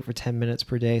meditate for 10 minutes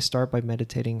per day, start by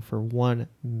meditating for 1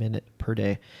 minute per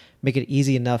day. Make it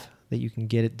easy enough that you can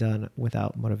get it done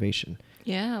without motivation.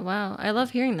 Yeah, wow. I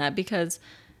love hearing that because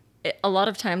a lot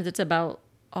of times it's about,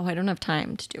 oh, I don't have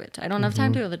time to do it. I don't have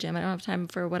time to go to the gym. I don't have time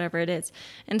for whatever it is.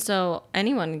 And so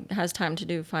anyone has time to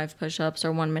do 5 push-ups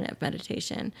or 1 minute of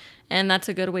meditation. And that's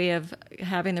a good way of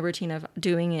having the routine of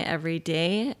doing it every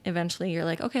day. Eventually you're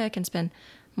like, okay, I can spend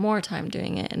more time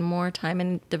doing it and more time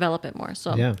and develop it more.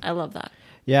 So yeah. I love that.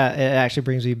 Yeah, it actually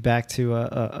brings me back to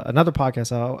another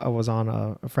podcast I was on.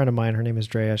 A friend of mine, her name is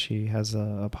Drea. She has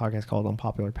a podcast called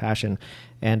Unpopular Passion.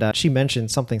 And she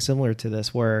mentioned something similar to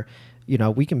this where,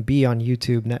 we can be on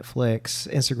YouTube, Netflix,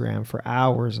 Instagram for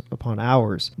hours upon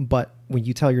hours. But when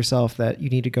you tell yourself that you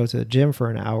need to go to the gym for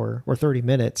an hour or 30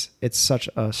 minutes, it's such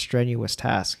a strenuous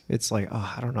task. It's like,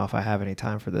 oh, I don't know if I have any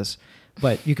time for this.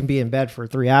 But you can be in bed for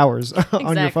 3 hours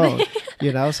on your phone,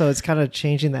 So it's kind of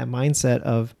changing that mindset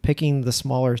of picking the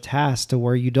smaller tasks to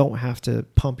where you don't have to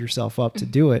pump yourself up to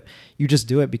do it. You just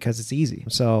do it because it's easy.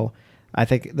 So I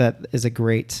think that is a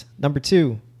great. Number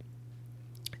 2,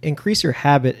 increase your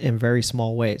habit in very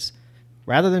small ways.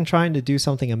 Rather than trying to do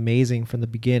something amazing from the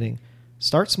beginning,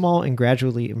 start small and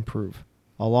gradually improve.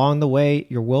 Along the way,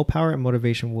 your willpower and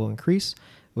motivation will increase,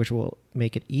 which will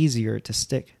make it easier to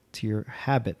stick to your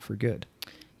habit for good.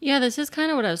 Yeah, this is kind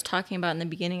of what I was talking about in the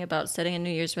beginning about setting a New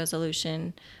Year's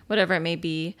resolution, whatever it may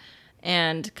be,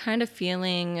 and kind of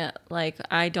feeling like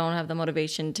I don't have the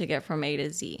motivation to get from A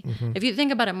to Z. If you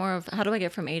think about it more of how do I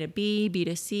get from A to B, B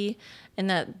to C, and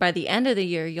that by the end of the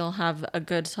year, you'll have a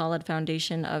good solid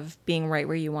foundation of being right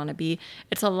where you want to be.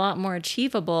 It's a lot more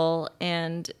achievable,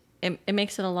 and it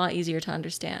makes it a lot easier to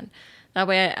understand. That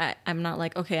way I'm not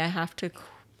like, okay, I have to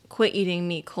quit eating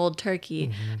meat cold turkey.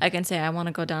 Mm-hmm. I can say I want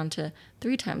to go down to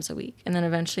 3 times a week. And then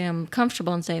eventually I'm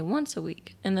comfortable and say once a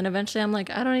week. And then eventually I'm like,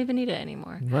 I don't even need it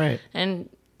anymore. Right. And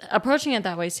approaching it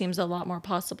that way seems a lot more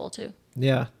possible too.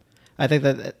 Yeah. I think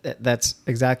that's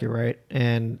exactly right.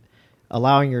 And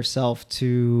allowing yourself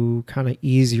to kind of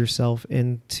ease yourself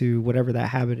into whatever that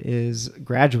habit is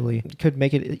gradually could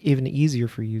make it even easier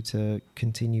for you to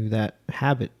continue that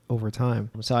habit over time.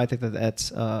 So I think that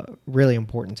that's really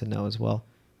important to know as well.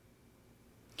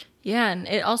 Yeah, and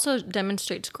it also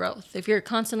demonstrates growth. If you're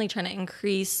constantly trying to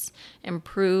increase,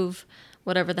 improve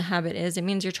whatever the habit is, it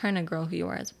means you're trying to grow who you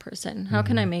are as a person. How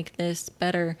can I make this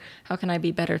better? How can I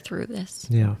be better through this?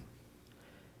 Yeah.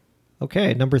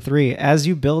 Okay, number 3, as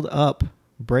you build up,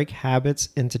 break habits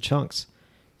into chunks.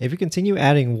 If you continue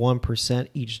adding 1%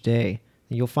 each day,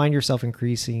 then you'll find yourself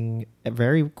increasing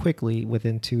very quickly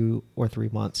within 2 or 3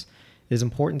 months. It is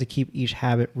important to keep each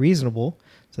habit reasonable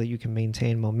so that you can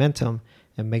maintain momentum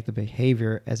and make the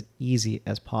behavior as easy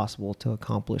as possible to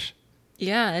accomplish.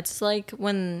 Yeah, it's like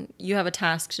when you have a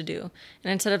task to do,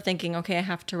 and instead of thinking, okay, I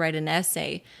have to write an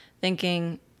essay,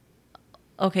 thinking,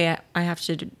 okay, I have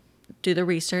to do the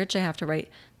research, I have to write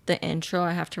the intro,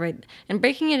 I have to write, and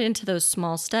breaking it into those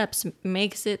small steps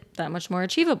makes it that much more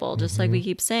achievable, just like we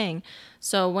keep saying.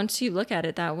 So once you look at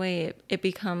it that way, it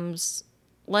becomes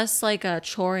less like a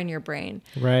chore in your brain.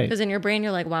 Right. Because in your brain,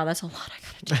 you're like, wow, that's a lot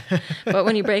I gotta do. But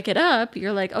when you break it up,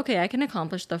 you're like, okay, I can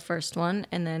accomplish the first one,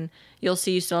 and then you'll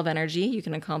see you still have energy. You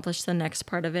can accomplish the next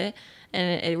part of it,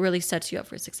 and it really sets you up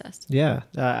for success. Yeah.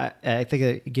 I think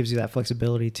it gives you that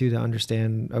flexibility too to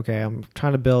understand, okay, I'm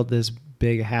trying to build this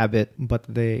big habit, but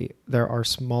there are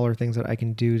smaller things that I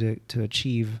can do to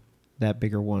achieve that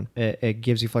bigger one. It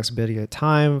gives you flexibility of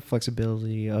time,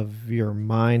 flexibility of your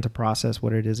mind to process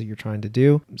what it is that you're trying to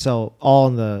do. So all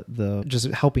in the just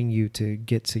helping you to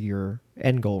get to your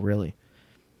end goal, really.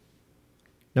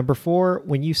 Number 4,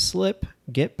 when you slip,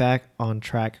 get back on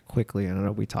track quickly. And I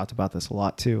know we talked about this a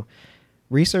lot too.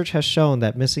 Research has shown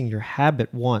that missing your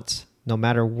habit once, no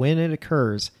matter when it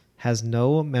occurs, has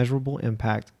no measurable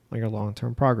impact on your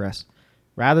long-term progress.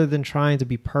 Rather than trying to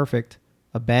be perfect,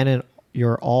 abandon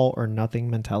your all or nothing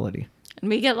mentality. And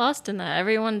we get lost in that.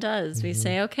 Everyone does. Mm-hmm. We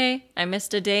say, okay, I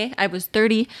missed a day. I was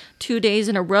 32 days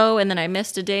in a row, and then I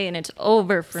missed a day, and it's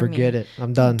over for me. Forget it.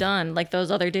 I'm done. Done. Like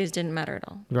those other days didn't matter at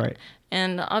all. Right.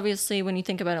 And obviously, when you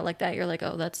think about it like that, you're like,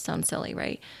 oh, that sounds silly,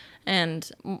 right?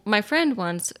 And my friend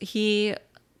once, he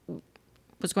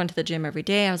was going to the gym every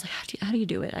day. I was like, how do you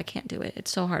do it? I can't do it. It's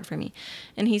so hard for me.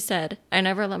 And he said, I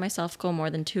never let myself go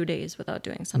more than 2 days without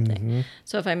doing something. Mm-hmm.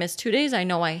 So if I miss 2 days, I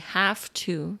know I have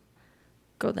to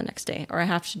go the next day, or I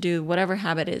have to do whatever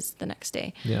habit is the next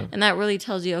day. Yeah. And that really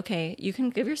tells you, okay, you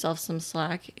can give yourself some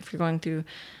slack if you're going through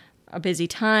a busy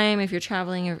time, if you're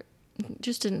traveling, or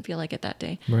just didn't feel like it that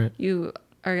day. Right. You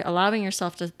are allowing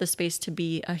yourself the space to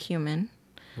be a human.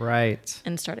 Right.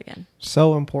 And start again.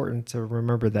 So important to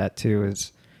remember that too,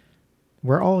 is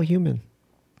we're all human.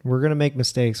 We're going to make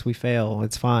mistakes. We fail.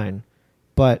 It's fine.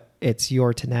 But it's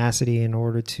your tenacity in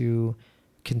order to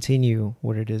continue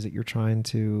what it is that you're trying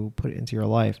to put into your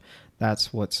life.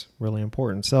 That's what's really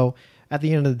important. So at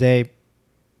the end of the day,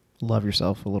 love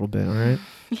yourself a little bit, all right?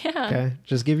 Yeah. Okay.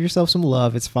 Just give yourself some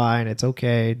love. It's fine. It's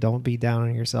okay. Don't be down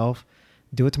on yourself.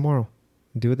 Do it tomorrow.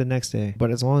 Do it the next day.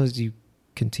 But as long as you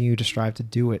continue to strive to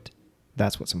do it,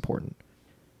 that's what's important.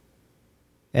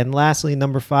 And lastly,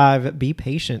 number 5, be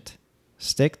patient.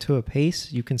 Stick to a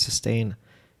pace you can sustain.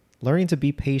 Learning to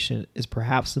be patient is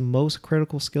perhaps the most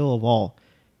critical skill of all.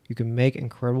 You can make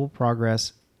incredible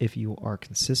progress if you are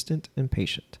consistent and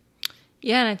patient.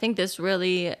 Yeah, and I think this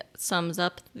really sums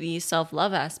up the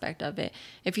self-love aspect of it.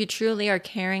 If you truly are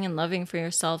caring and loving for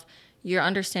yourself, you're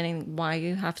understanding why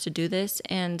you have to do this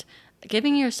and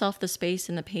giving yourself the space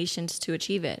and the patience to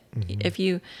achieve it. Mm-hmm. If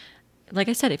you, like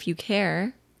I said, if you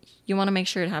care, you want to make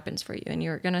sure it happens for you, and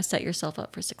you're going to set yourself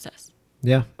up for success.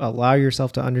 Yeah. Allow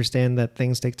yourself to understand that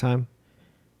things take time.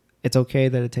 It's okay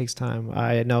that it takes time.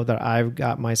 I know that I've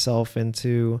got myself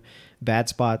into bad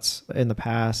spots in the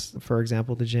past. For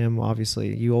example, the gym,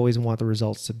 obviously, you always want the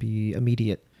results to be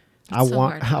immediate. I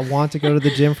want to go to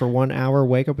the gym for 1 hour,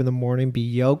 wake up in the morning, be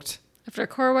yoked. After a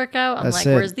core workout, I'm like,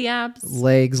 it. Where's the abs?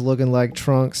 Legs looking like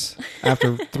trunks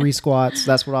after 3 squats.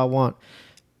 That's what I want.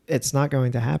 It's not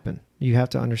going to happen. You have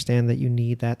to understand that you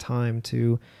need that time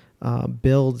to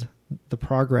build the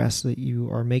progress that you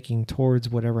are making towards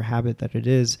whatever habit that it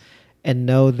is, and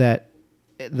know that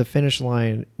the finish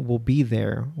line will be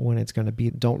there when it's going to be.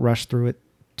 Don't rush through it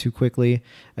too quickly.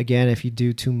 Again, if you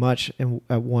do too much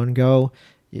at one go,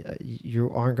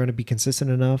 you aren't going to be consistent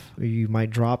enough, or you might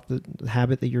drop the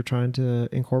habit that you're trying to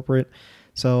incorporate.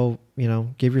 So,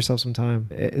 give yourself some time.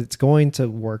 It's going to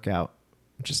work out.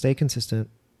 Just stay consistent,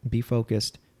 be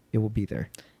focused. It will be there.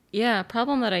 Yeah, a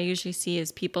problem that I usually see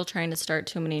is people trying to start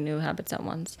too many new habits at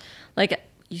once. Like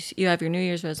you have your New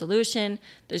Year's resolution,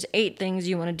 there's 8 things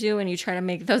you want to do, and you try to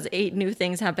make those 8 new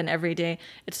things happen every day.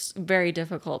 It's very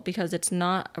difficult because it's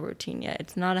not a routine yet.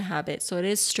 It's not a habit. So it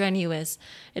is strenuous.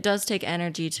 It does take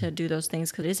energy to do those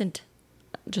things because it isn't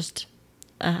just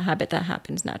a habit that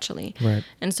happens naturally. Right.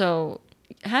 And so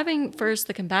having first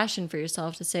the compassion for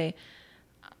yourself to say,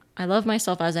 I love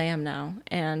myself as I am now,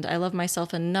 and I love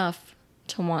myself enough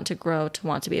to want to grow, to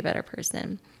want to be a better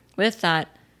person. With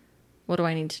that, what do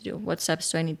I need to do? What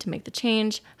steps do I need to make the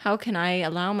change? How can I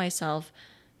allow myself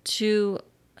to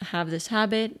have this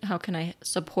habit? How can I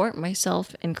support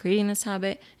myself in creating this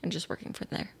habit and just working from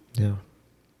there? Yeah.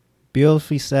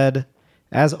 Beautifully said.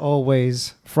 As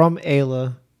always, from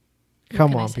Ayla.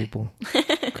 Come on, people.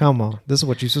 Come on. This is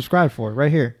what you subscribe for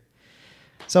right here.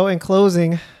 So in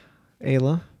closing,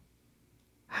 Ayla,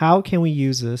 how can we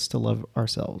use this to love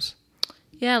ourselves?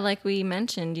 Yeah, like we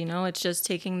mentioned, it's just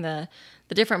taking the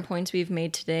different points we've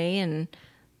made today and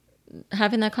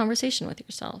having that conversation with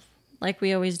yourself. Like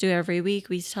we always do every week,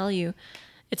 we tell you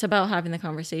it's about having the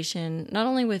conversation, not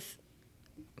only with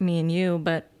me and you,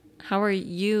 but how are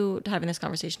you having this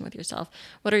conversation with yourself?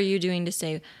 What are you doing to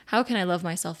say, how can I love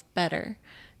myself better?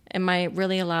 Am I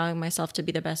really allowing myself to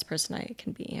be the best person I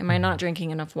can be? Am I not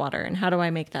drinking enough water? And how do I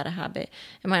make that a habit?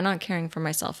 Am I not caring for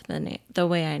myself the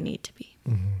way I need to be?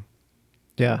 Mm-hmm.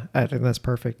 Yeah, I think that's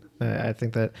perfect. I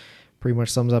think that pretty much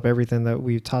sums up everything that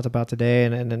we've talked about today,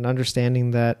 and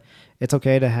understanding that it's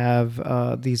okay to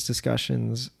have these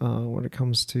discussions when it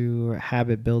comes to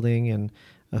habit building and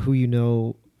who you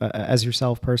know as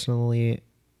yourself personally.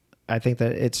 I think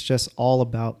that it's just all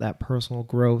about that personal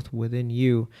growth within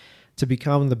you to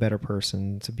become the better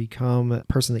person, to become a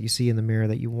person that you see in the mirror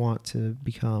that you want to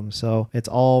become. So it's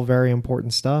all very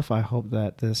important stuff. I hope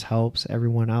that this helps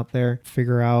everyone out there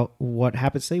figure out what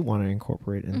habits they want to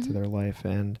incorporate into their life,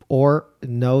 or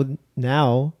know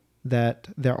now that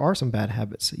there are some bad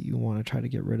habits that you want to try to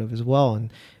get rid of as well.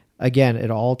 And again, it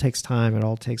all takes time. It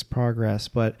all takes progress,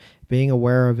 but being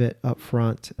aware of it up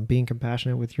front and being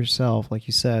compassionate with yourself, like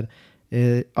you said,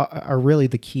 are really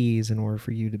the keys in order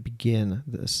for you to begin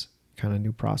this kind of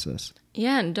new process.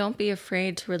 Yeah, and don't be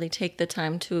afraid to really take the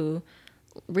time to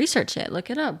research it, look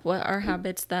it up. What are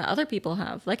habits that other people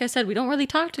have? Like I said, we don't really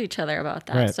talk to each other about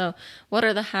that. Right. So what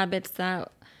are the habits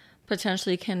that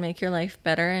potentially can make your life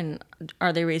better, and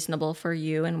are they reasonable for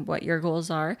you and what your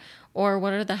goals are? Or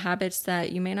what are the habits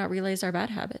that you may not realize are bad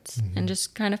habits? And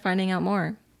just kind of finding out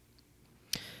more.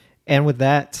 And with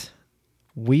that,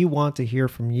 we want to hear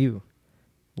from you.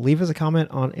 Leave us a comment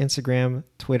on Instagram,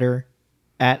 Twitter,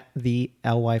 at the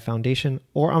LY Foundation,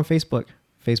 or on Facebook,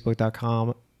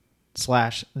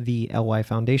 facebook.com/the LY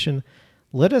Foundation.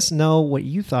 Let us know what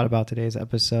you thought about today's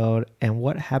episode and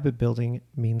what habit building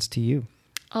means to you.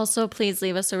 Also, please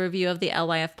leave us a review of the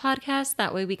LYF podcast.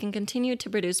 That way we can continue to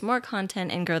produce more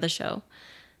content and grow the show.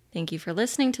 Thank you for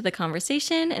listening to the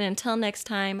conversation. And until next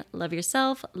time, love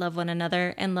yourself, love one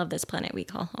another, and love this planet we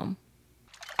call home.